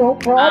 No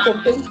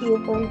problem. Thank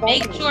you for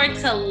inviting Make sure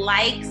to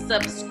like,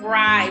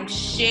 subscribe,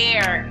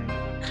 share,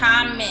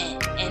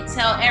 comment, and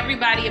tell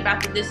everybody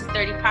about the This Is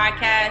 30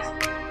 podcast.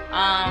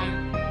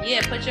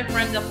 Put your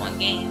friends up on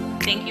game.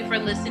 Thank you for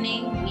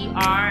listening. We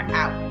are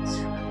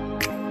out.